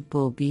the Red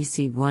Bull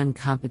BC1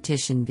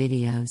 competition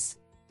videos.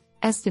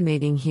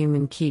 Estimating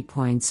human key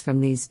points from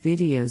these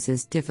videos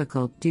is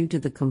difficult due to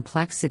the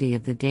complexity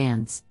of the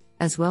dance,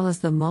 as well as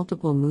the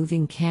multiple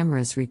moving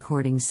cameras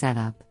recording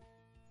setup.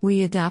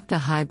 We adopt a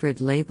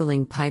hybrid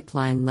labeling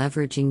pipeline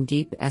leveraging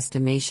deep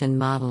estimation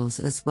models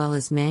as well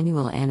as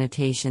manual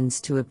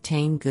annotations to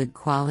obtain good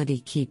quality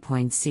key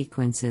point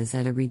sequences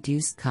at a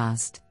reduced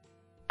cost.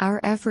 Our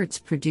efforts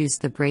produce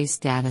the Brace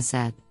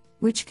dataset,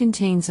 which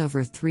contains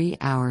over 3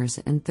 hours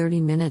and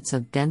 30 minutes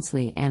of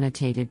densely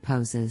annotated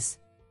poses.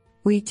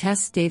 We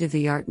test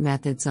state-of-the-art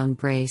methods on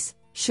Brace,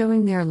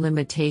 showing their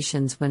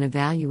limitations when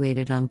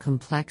evaluated on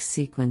complex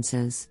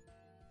sequences.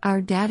 Our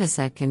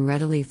dataset can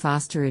readily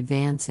foster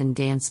advance in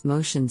dance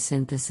motion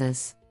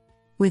synthesis.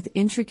 With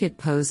intricate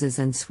poses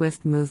and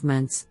swift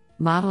movements,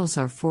 models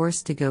are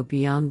forced to go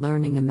beyond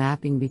learning a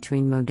mapping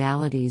between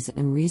modalities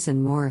and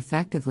reason more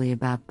effectively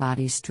about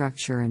body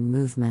structure and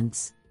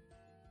movements.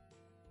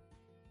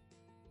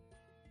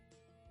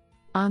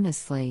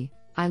 Honestly,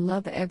 I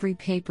love every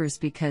papers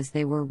because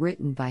they were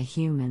written by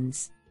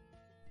humans.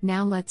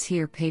 Now let's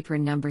hear paper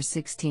number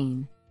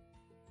 16.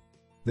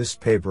 This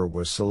paper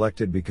was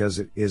selected because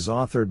it is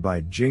authored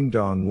by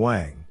Jingdong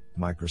Wang,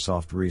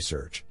 Microsoft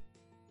Research.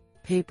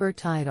 Paper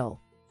title: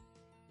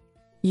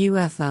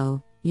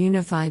 UFO,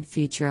 Unified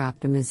Feature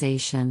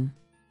Optimization.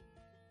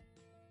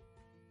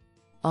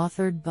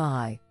 Authored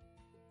by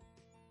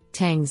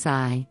Tang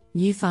Zai,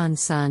 Yifan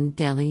Sun,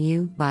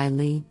 Deliu, Bai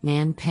Li,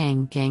 Nan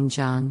Peng,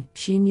 Gangzhang,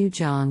 Xinyu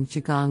Zhang,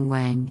 Zhigong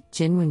Wang,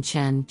 Jinwen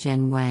Chen,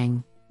 Zhen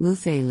Wang, Lu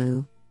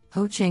Feilu,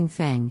 Ho Cheng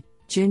Feng,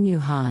 Junyu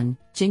Han,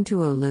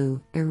 Jingtuo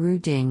Lu, Eru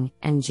Ding,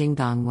 and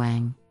Jingdong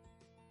Wang.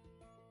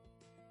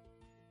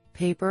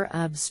 Paper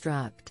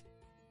abstract: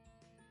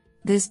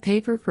 This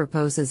paper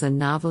proposes a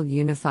novel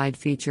unified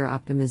feature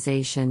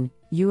optimization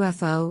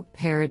 (UFO)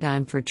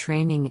 paradigm for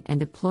training and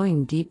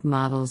deploying deep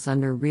models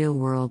under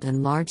real-world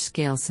and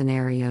large-scale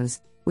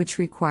scenarios, which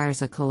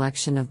requires a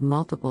collection of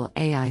multiple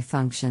AI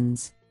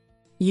functions.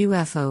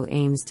 UFO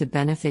aims to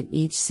benefit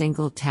each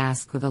single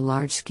task with a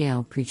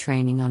large-scale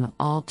pre-training on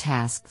all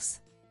tasks.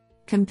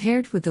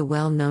 Compared with the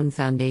well-known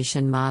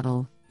foundation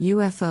model,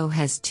 UFO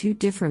has two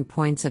different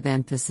points of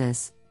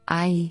emphasis,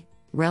 i.e.,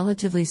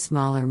 relatively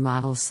smaller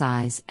model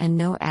size and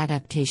no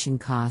adaptation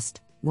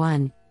cost.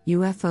 1.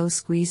 UFO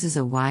squeezes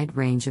a wide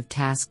range of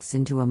tasks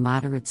into a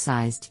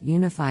moderate-sized,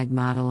 unified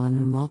model in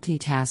a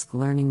multitask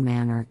learning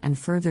manner and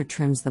further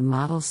trims the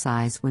model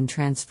size when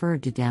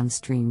transferred to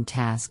downstream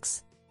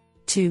tasks.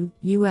 2.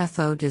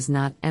 UFO does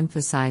not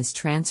emphasize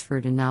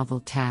transfer to novel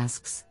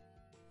tasks.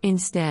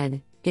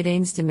 Instead, it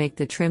aims to make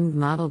the trimmed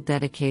model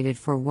dedicated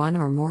for one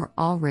or more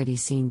already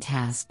seen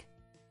tasks.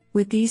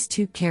 With these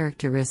two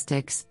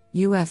characteristics,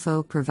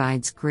 UFO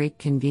provides great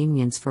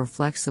convenience for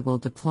flexible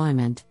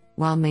deployment,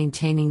 while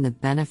maintaining the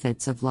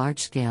benefits of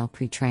large-scale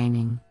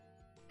pre-training.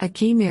 A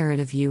key merit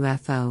of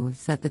UFO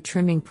is that the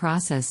trimming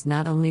process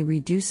not only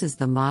reduces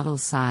the model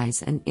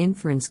size and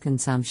inference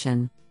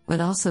consumption,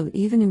 but also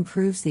even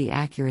improves the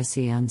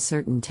accuracy on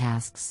certain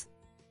tasks.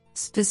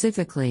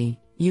 Specifically,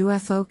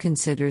 UFO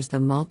considers the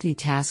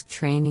multitask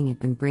training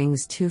and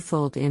brings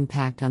twofold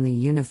impact on the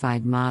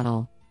unified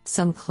model.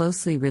 Some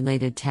closely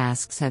related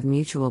tasks have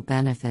mutual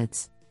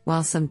benefits,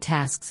 while some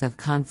tasks have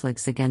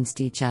conflicts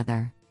against each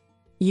other.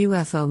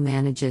 UFO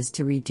manages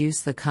to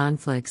reduce the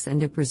conflicts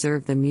and to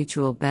preserve the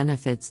mutual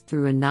benefits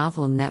through a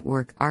novel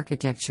network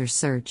architecture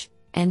search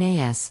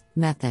 (NAS)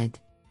 method.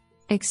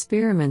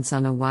 Experiments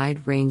on a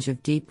wide range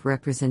of deep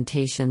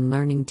representation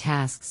learning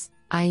tasks,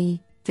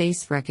 i.e.,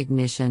 face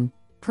recognition,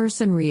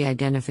 person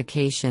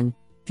re-identification,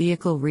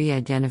 vehicle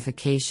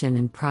re-identification,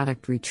 and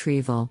product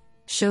retrieval,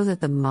 show that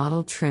the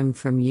model trimmed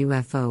from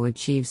UFO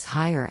achieves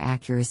higher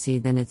accuracy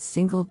than its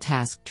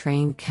single-task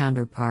trained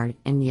counterpart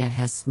and yet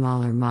has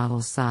smaller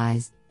model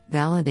size,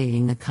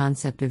 validating the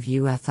concept of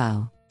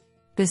UFO.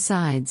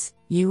 Besides,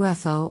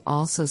 UFO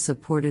also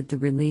supported the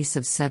release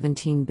of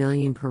 17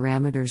 billion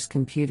parameters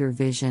computer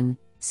vision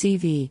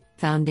 (CV)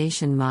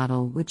 foundation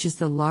model, which is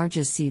the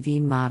largest CV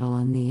model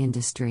in the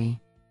industry.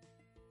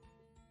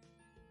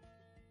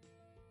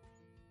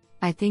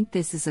 I think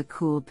this is a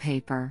cool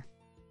paper.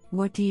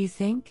 What do you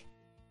think?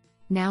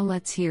 Now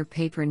let's hear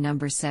paper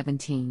number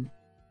 17.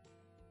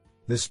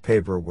 This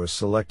paper was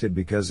selected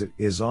because it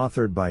is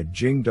authored by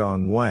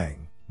Jingdong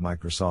Wang,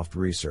 Microsoft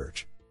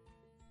Research.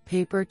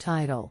 Paper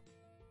title: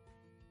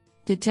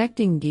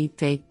 Detecting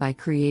Deepfake by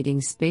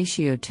Creating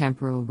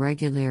Spatiotemporal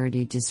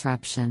Regularity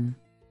Disruption.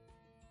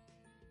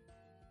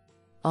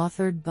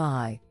 Authored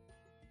by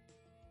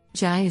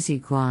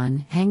Jiazi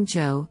Guan,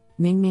 Hangzhou,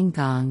 Mingming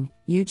Gong,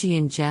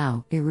 Yujian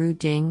Zhao, Iru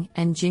Ding,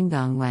 and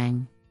Jingdong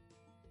Wang.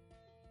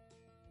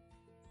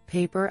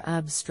 Paper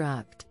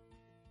abstract: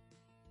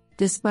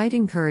 Despite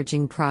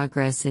encouraging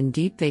progress in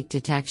deepfake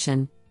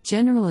detection,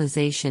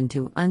 generalization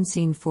to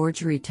unseen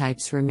forgery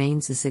types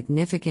remains a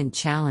significant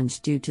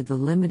challenge due to the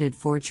limited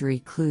forgery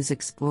clues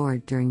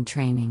explored during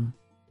training.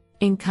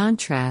 In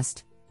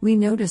contrast, we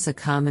notice a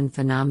common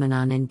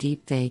phenomenon in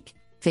deepfake: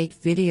 fake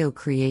video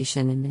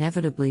creation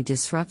inevitably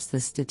disrupts the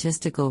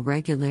statistical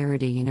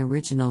regularity in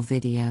original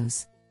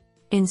videos.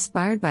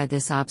 Inspired by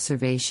this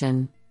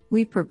observation,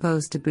 we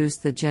propose to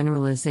boost the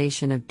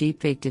generalization of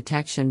deepfake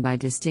detection by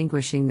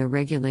distinguishing the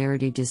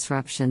regularity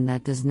disruption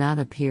that does not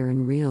appear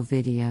in real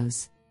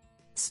videos.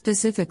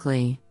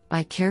 Specifically,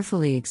 by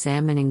carefully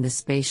examining the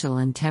spatial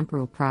and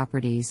temporal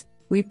properties,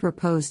 we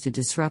propose to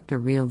disrupt a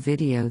real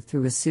video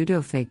through a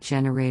pseudofake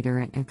generator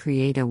and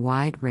create a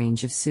wide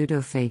range of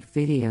pseudofake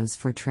videos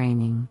for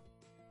training.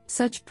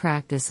 Such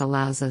practice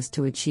allows us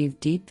to achieve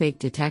deepfake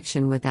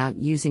detection without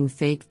using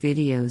fake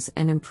videos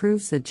and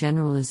improves the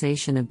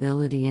generalization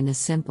ability in a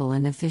simple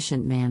and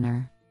efficient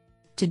manner.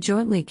 To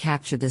jointly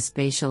capture the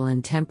spatial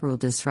and temporal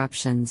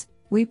disruptions,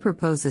 we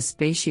propose a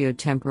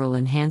spatiotemporal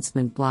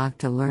enhancement block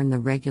to learn the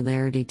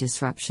regularity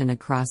disruption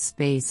across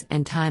space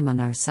and time on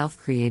our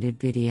self-created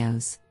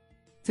videos.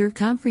 Through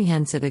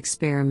comprehensive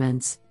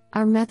experiments,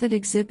 our method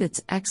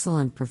exhibits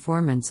excellent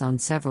performance on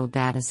several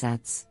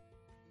datasets.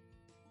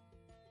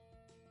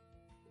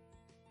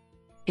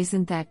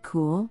 Isn't that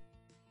cool?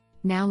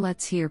 Now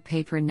let's hear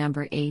paper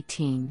number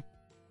 18.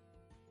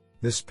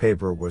 This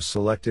paper was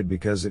selected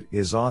because it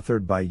is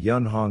authored by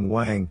Yunhong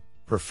Wang,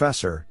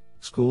 Professor,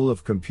 School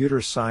of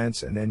Computer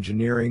Science and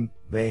Engineering,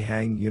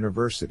 Beihang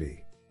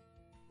University.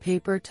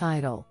 Paper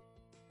title: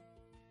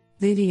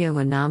 Video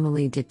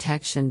Anomaly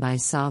Detection by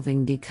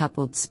Solving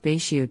Decoupled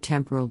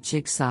Spatiotemporal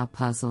Jigsaw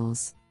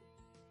Puzzles.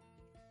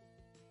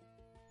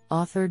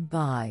 Authored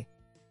by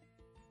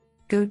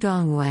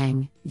Guodong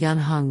Wang,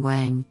 Yunhong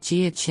Wang,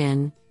 Jia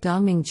Qin,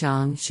 Dongming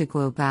Zhang,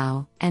 Shiguo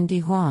Bao, and Di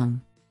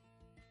Huang.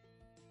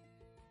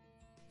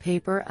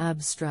 Paper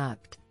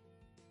abstract: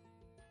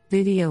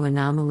 Video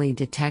anomaly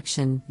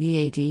detection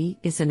 (VAD)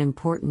 is an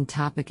important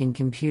topic in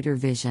computer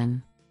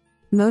vision.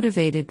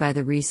 Motivated by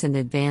the recent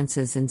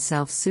advances in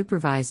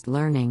self-supervised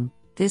learning,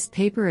 this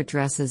paper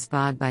addresses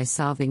VAD by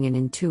solving an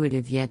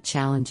intuitive yet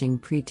challenging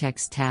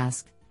pretext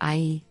task,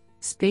 i.e.,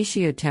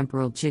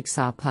 spatiotemporal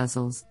jigsaw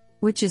puzzles,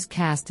 which is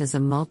cast as a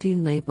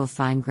multi-label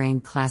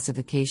fine-grained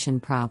classification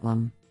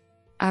problem.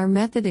 Our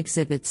method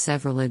exhibits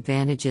several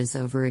advantages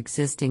over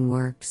existing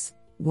works.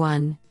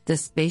 1. The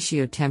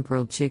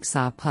spatiotemporal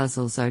jigsaw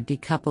puzzles are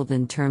decoupled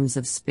in terms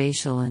of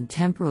spatial and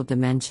temporal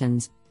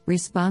dimensions,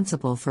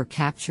 responsible for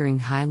capturing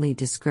highly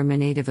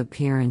discriminative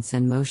appearance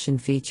and motion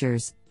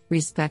features,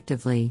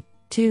 respectively.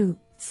 2.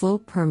 Full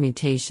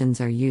permutations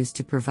are used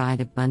to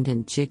provide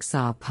abundant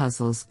jigsaw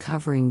puzzles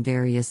covering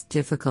various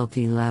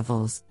difficulty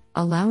levels,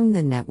 allowing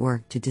the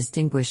network to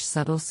distinguish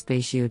subtle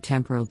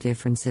spatiotemporal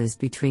differences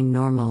between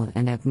normal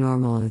and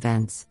abnormal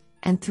events.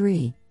 And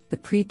 3. The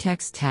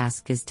pretext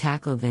task is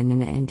tackled in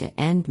an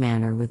end-to-end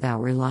manner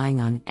without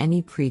relying on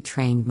any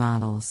pre-trained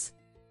models.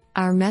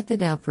 Our method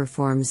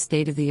outperforms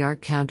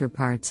state-of-the-art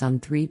counterparts on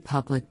 3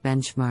 public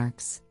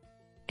benchmarks.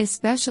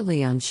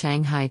 Especially on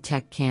Shanghai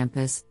Tech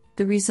Campus,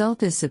 the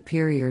result is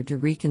superior to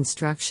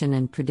reconstruction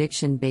and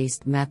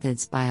prediction-based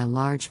methods by a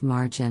large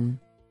margin.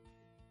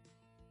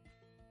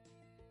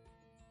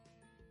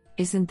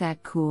 Isn't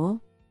that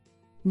cool?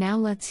 Now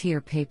let's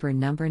hear paper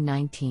number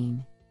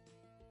 19.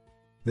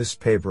 This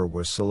paper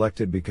was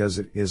selected because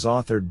it is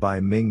authored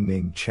by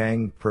Mingming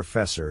Chang,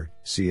 Professor,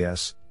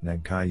 CS,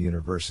 Nankai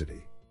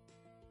University.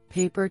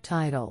 Paper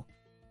title: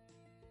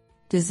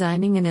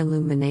 Designing an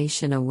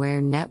Illumination-Aware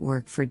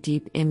Network for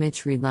Deep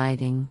Image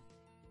Relighting.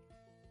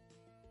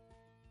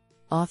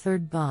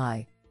 Authored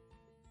by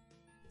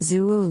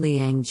Zuo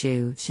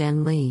Liangzhu,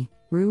 Shen Li,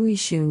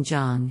 Ruixun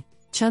Zhang,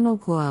 Chunil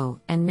Guo,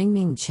 and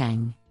Mingming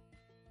Cheng.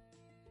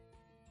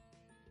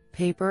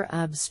 Paper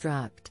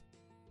abstract: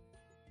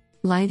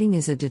 Lighting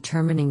is a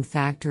determining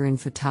factor in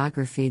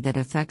photography that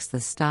affects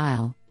the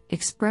style,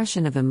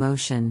 expression of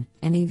emotion,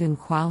 and even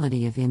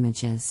quality of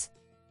images.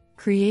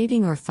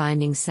 Creating or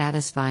finding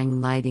satisfying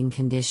lighting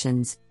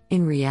conditions,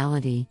 in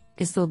reality,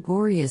 is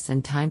laborious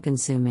and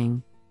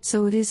time-consuming,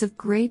 so it is of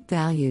great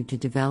value to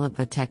develop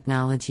a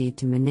technology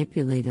to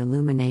manipulate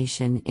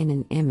illumination in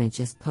an image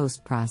as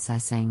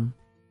post-processing.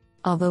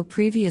 Although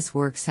previous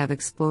works have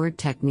explored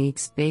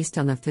techniques based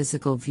on the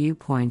physical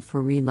viewpoint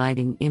for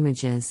relighting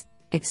images,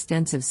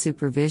 extensive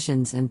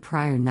supervisions and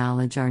prior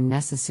knowledge are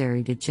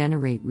necessary to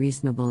generate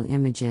reasonable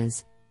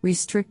images,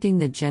 restricting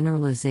the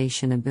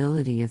generalization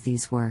ability of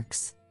these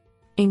works.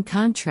 In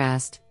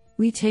contrast,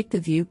 we take the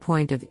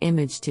viewpoint of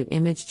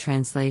image-to-image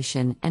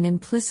translation and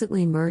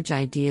implicitly merge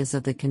ideas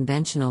of the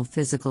conventional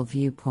physical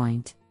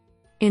viewpoint.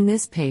 In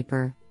this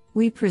paper,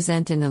 we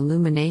present an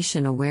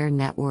illumination-aware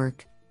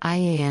network,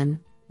 IAN,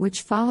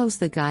 which follows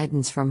the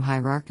guidance from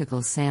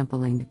hierarchical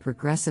sampling to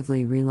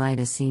progressively relight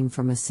a scene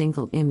from a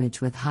single image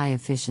with high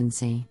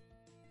efficiency.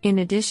 In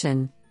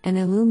addition, an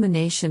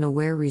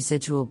illumination-aware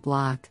residual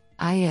block,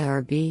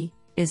 IARB,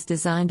 is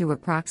designed to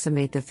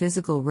approximate the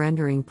physical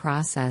rendering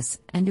process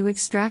and to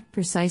extract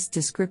precise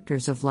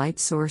descriptors of light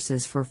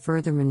sources for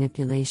further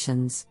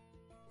manipulations.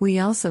 We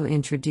also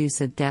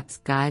introduce a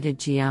depth-guided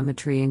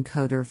geometry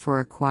encoder for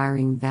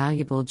acquiring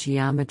valuable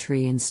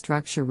geometry and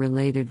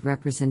structure-related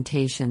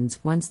representations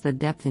once the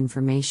depth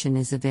information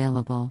is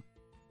available.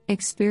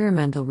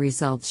 Experimental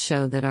results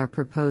show that our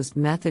proposed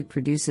method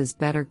produces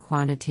better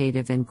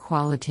quantitative and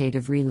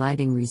qualitative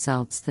relighting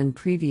results than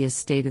previous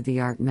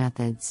state-of-the-art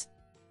methods.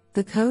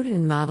 The code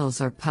and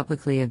models are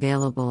publicly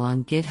available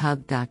on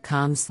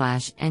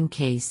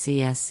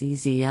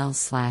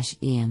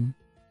github.com/nkcszl/ian.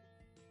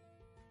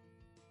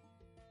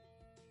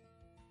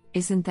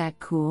 Isn't that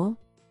cool?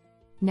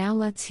 Now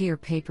let's hear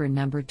paper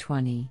number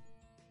 20.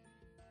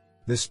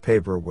 This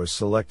paper was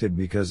selected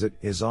because it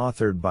is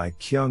authored by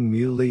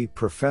Kyung-Mu Lee,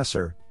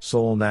 Professor,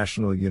 Seoul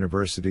National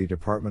University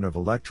Department of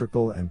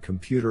Electrical and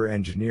Computer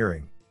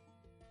Engineering.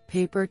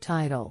 Paper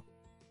title: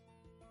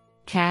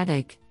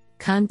 CADIC,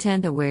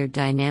 Content-Aware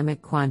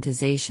Dynamic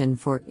Quantization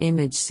for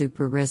Image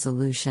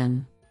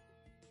Super-Resolution.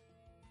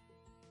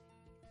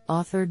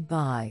 Authored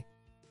by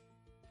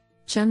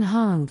Chun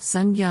Hong,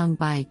 Sungyong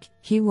Baik,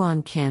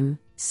 Hee-Won Kim,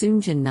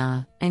 Soongjin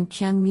Na, and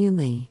Kyung-Mu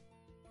Lee.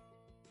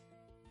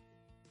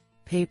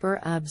 Paper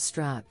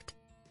abstract: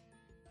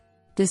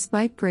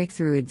 Despite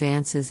breakthrough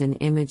advances in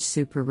image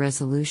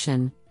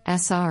super-resolution,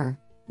 SR,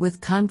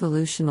 with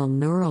convolutional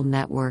neural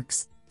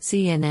networks,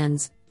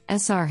 CNNs,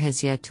 SR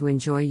has yet to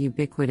enjoy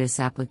ubiquitous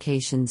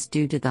applications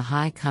due to the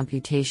high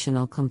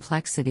computational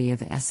complexity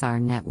of SR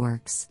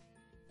networks.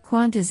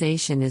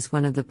 Quantization is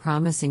one of the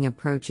promising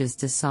approaches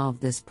to solve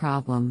this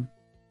problem.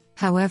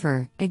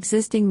 However,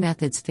 existing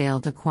methods fail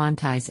to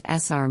quantize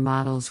SR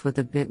models with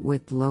a bit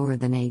width lower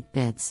than 8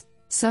 bits,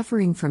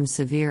 suffering from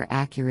severe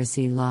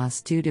accuracy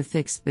loss due to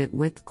fixed bit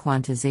width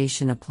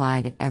quantization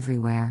applied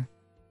everywhere.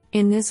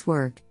 In this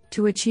work,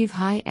 to achieve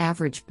high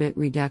average bit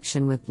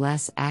reduction with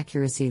less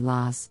accuracy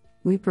loss,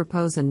 we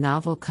propose a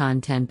novel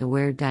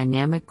content-aware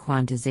dynamic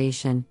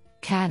quantization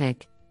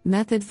 (CADIC)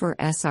 method for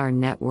SR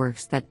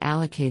networks that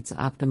allocates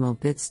optimal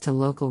bits to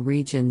local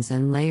regions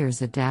and layers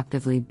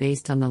adaptively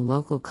based on the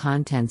local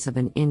contents of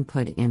an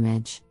input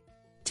image.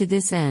 To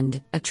this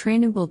end, a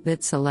trainable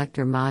bit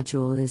selector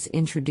module is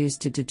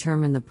introduced to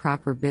determine the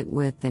proper bit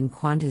width and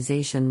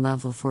quantization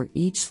level for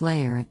each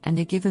layer and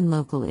a given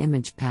local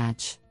image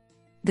patch.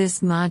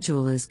 This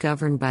module is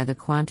governed by the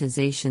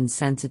quantization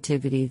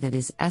sensitivity that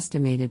is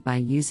estimated by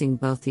using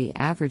both the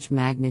average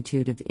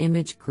magnitude of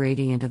image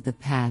gradient of the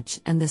patch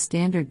and the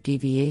standard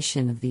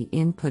deviation of the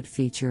input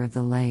feature of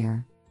the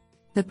layer.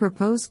 The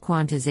proposed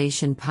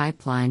quantization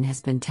pipeline has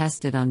been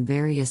tested on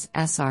various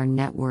SR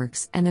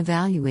networks and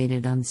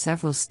evaluated on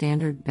several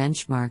standard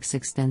benchmarks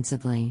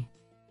extensively.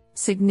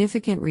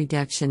 Significant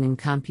reduction in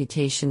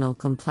computational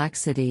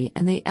complexity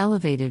and the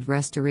elevated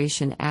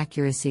restoration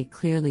accuracy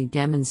clearly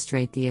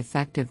demonstrate the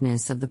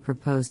effectiveness of the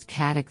proposed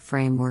CADIC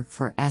framework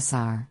for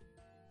SR.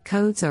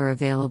 Codes are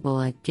available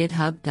at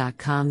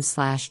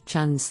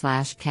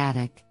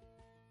github.com/chun/CADIC.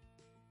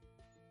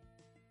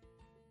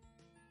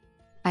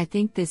 I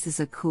think this is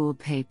a cool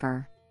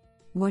paper.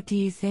 What do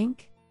you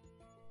think?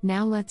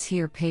 Now let's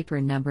hear paper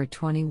number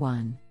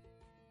 21.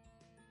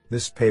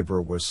 This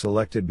paper was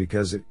selected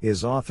because it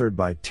is authored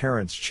by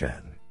Terence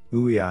Chen,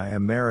 UEI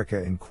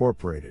America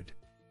Incorporated.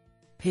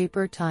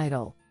 Paper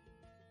title: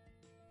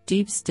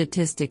 Deep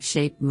Statistic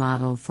Shape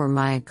Model for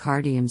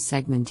Myocardium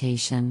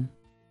Segmentation.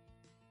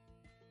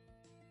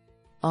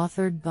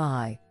 Authored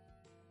by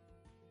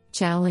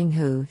Xiaoling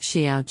Hu,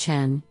 Xiao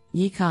Chen,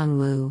 Yikong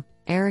Lu,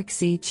 Eric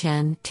C.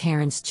 Chen,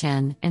 Terence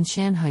Chen, and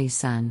Shanhui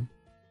Sun.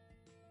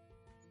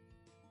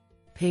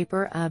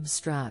 Paper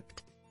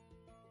abstract: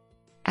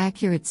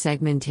 Accurate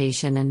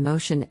segmentation and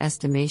motion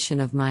estimation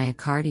of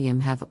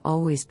myocardium have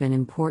always been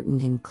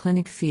important in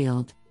clinic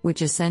field,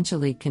 which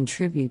essentially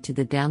contribute to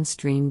the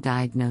downstream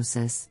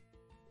diagnosis.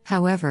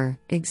 However,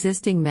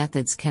 existing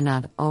methods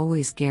cannot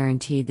always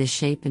guarantee the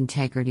shape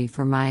integrity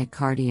for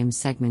myocardium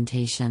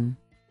segmentation.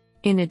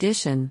 In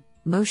addition,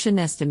 motion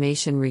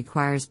estimation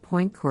requires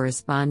point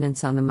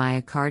correspondence on the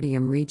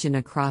myocardium region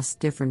across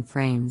different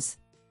frames.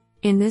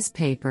 In this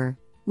paper,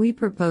 we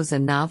propose a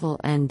novel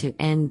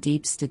end-to-end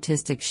deep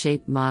statistic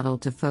shape model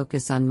to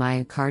focus on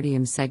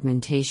myocardium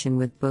segmentation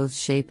with both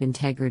shape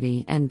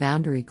integrity and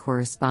boundary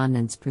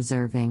correspondence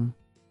preserving.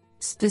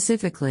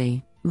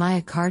 Specifically,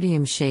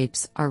 myocardium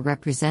shapes are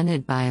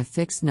represented by a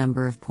fixed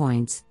number of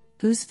points,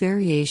 whose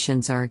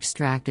variations are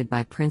extracted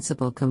by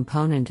principal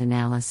component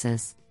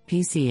analysis,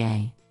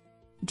 PCA.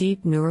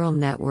 Deep neural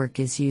network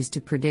is used to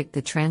predict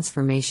the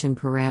transformation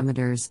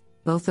parameters,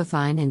 both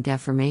affine and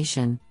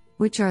deformation,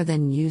 which are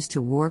then used to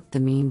warp the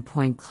mean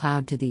point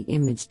cloud to the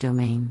image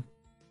domain.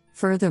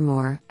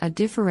 Furthermore, a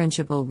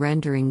differentiable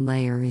rendering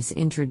layer is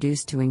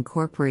introduced to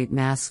incorporate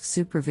mask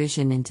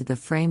supervision into the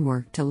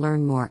framework to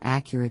learn more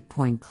accurate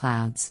point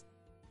clouds.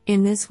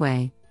 In this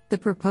way, the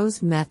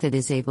proposed method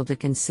is able to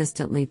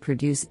consistently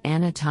produce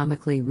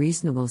anatomically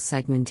reasonable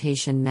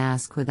segmentation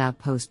mask without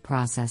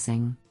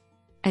post-processing.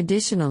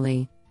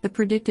 Additionally, the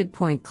predicted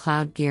point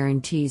cloud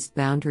guarantees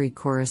boundary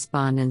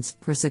correspondence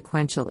for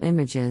sequential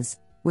images,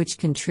 which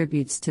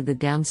contributes to the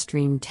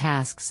downstream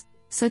tasks,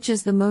 such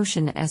as the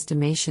motion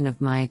estimation of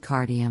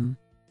myocardium.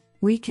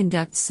 We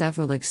conduct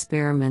several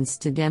experiments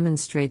to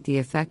demonstrate the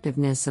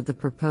effectiveness of the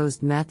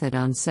proposed method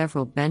on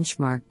several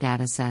benchmark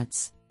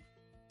datasets.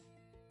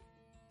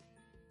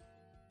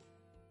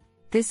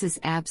 This is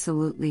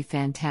absolutely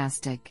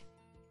fantastic.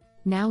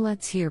 Now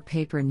let's hear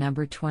paper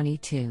number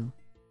 22.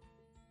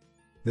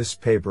 This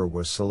paper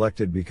was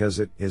selected because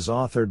it is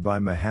authored by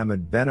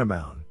Mohammed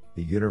Benamoun,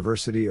 the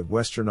University of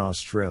Western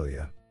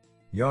Australia,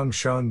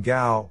 Yongshun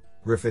Gao,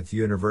 Griffith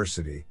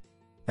University,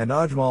 and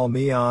Ajmal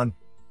Mian,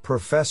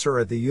 professor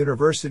at the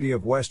University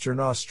of Western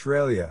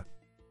Australia.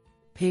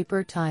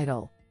 Paper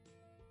title: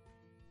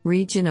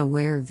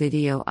 Region-Aware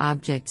Video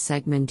Object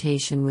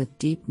Segmentation with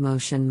Deep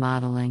Motion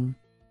Modeling.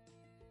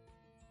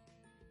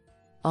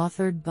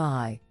 Authored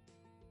by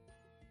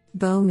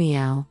Bo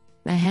Miao,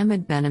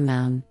 Mohammed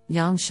Benamoun,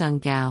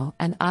 Yongshun Gao,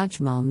 and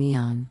Ajmal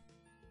Mian.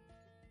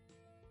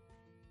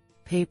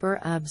 Paper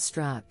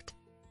abstract: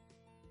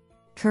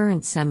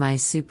 Current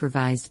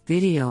semi-supervised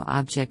video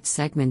object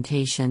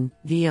segmentation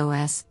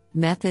 (VOS)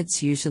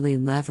 methods usually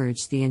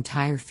leverage the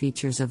entire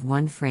features of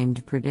one frame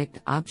to predict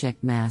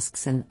object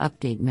masks and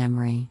update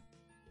memory.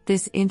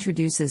 This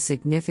introduces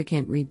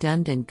significant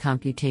redundant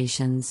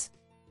computations.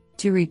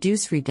 To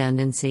reduce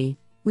redundancy,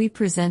 we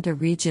present a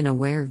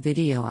region-aware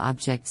video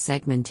object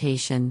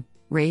segmentation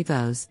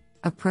 (RAVOS)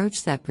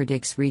 approach that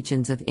predicts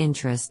regions of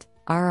interest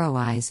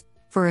 (ROIs)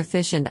 for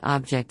efficient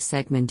object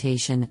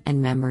segmentation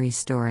and memory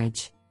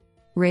storage.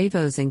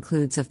 RAVOS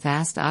includes a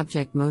fast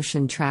object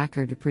motion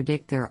tracker to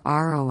predict their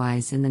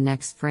ROIs in the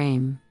next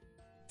frame.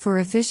 For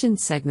efficient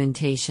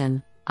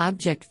segmentation,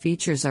 object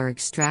features are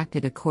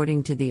extracted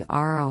according to the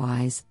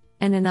ROIs,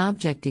 and an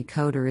object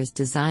decoder is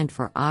designed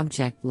for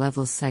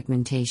object-level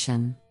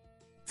segmentation.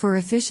 For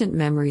efficient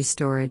memory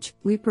storage,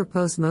 we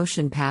propose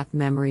motion path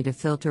memory to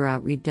filter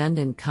out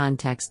redundant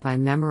context by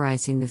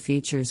memorizing the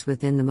features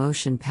within the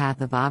motion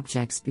path of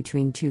objects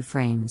between two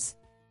frames.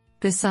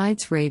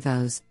 Besides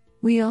RAVOS,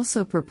 we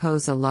also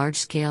propose a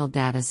large-scale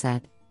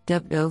dataset,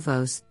 dubbed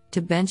OVOS,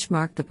 to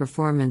benchmark the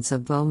performance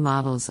of BO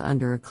models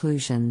under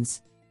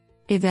occlusions.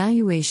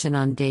 Evaluation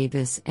on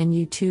Davis and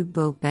YouTube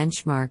BO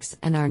benchmarks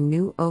and our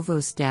new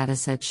OVOS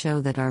dataset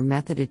show that our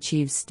method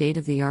achieves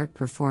state-of-the-art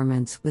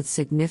performance with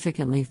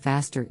significantly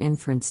faster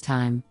inference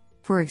time,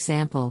 for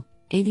example,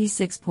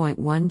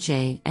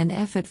 86.1 and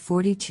F at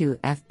 42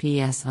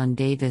 fps on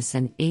Davis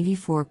and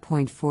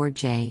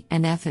 84.4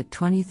 and F at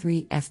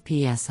 23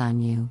 fps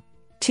on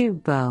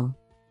YouTube BO.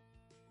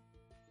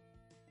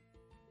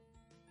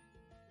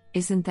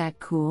 Isn't that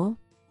cool?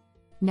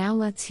 Now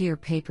let's hear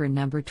paper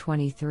number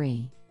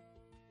 23.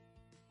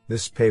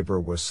 This paper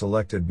was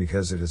selected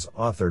because it is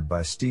authored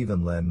by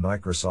Stephen Lin,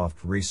 Microsoft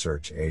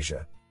Research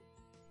Asia.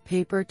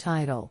 Paper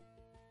title: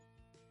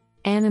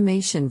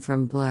 Animation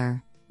from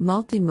Blur,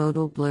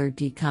 Multimodal Blur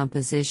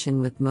Decomposition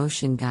with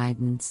Motion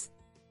Guidance.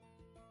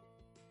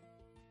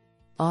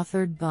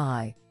 Authored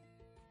by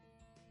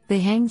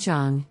Beihang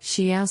Zhang,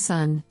 Xiao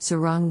Sun,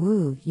 Zhurong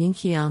Wu,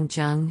 Yingqiang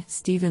Zheng,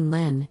 Stephen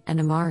Lin,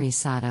 and Amari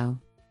Sato.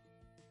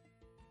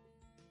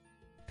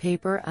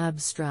 Paper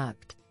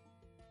abstract: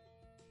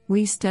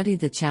 We study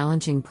the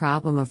challenging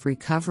problem of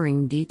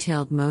recovering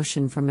detailed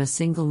motion from a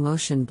single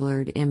motion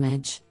blurred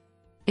image.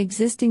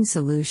 Existing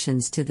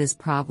solutions to this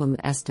problem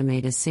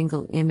estimate a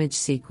single image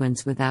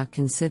sequence without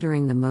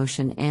considering the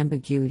motion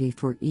ambiguity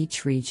for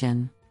each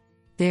region.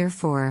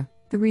 Therefore,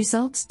 the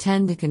results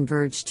tend to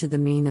converge to the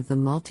mean of the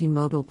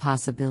multimodal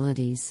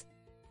possibilities.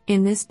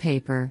 In this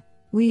paper,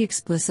 we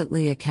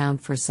explicitly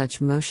account for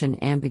such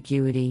motion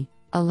ambiguity,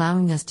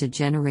 allowing us to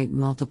generate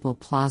multiple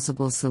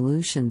plausible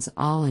solutions,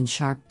 all in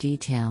sharp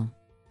detail.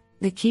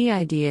 The key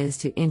idea is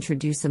to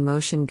introduce a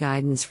motion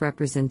guidance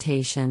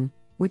representation,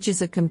 which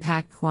is a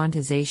compact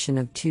quantization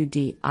of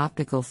 2D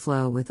optical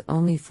flow with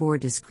only 4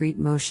 discrete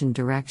motion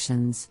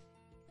directions.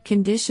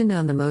 Conditioned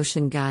on the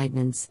motion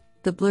guidance,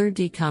 the blur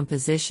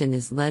decomposition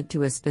is led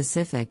to a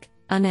specific,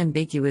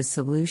 unambiguous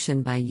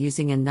solution by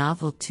using a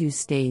novel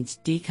 2-stage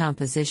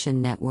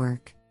decomposition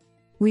network.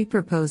 We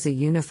propose a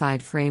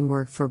unified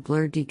framework for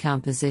blur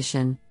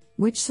decomposition,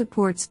 which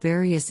supports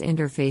various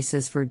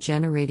interfaces for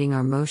generating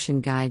our motion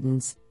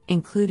guidance,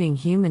 including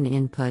human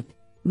input,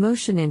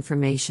 motion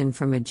information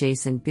from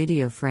adjacent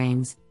video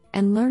frames,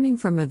 and learning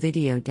from a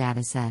video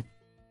dataset.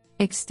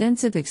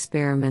 Extensive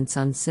experiments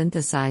on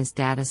synthesized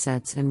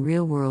datasets and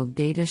real-world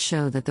data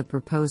show that the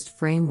proposed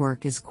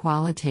framework is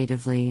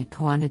qualitatively and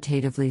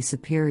quantitatively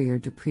superior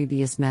to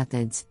previous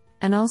methods,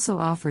 and also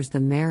offers the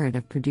merit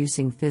of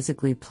producing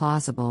physically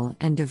plausible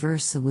and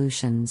diverse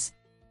solutions.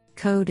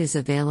 Code is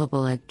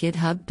available at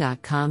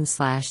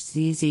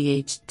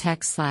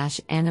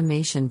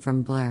github.com/zzhtech/animation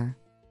from Blur.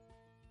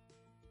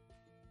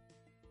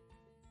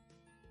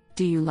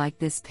 Do you like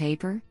this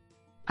paper?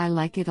 I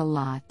like it a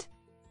lot.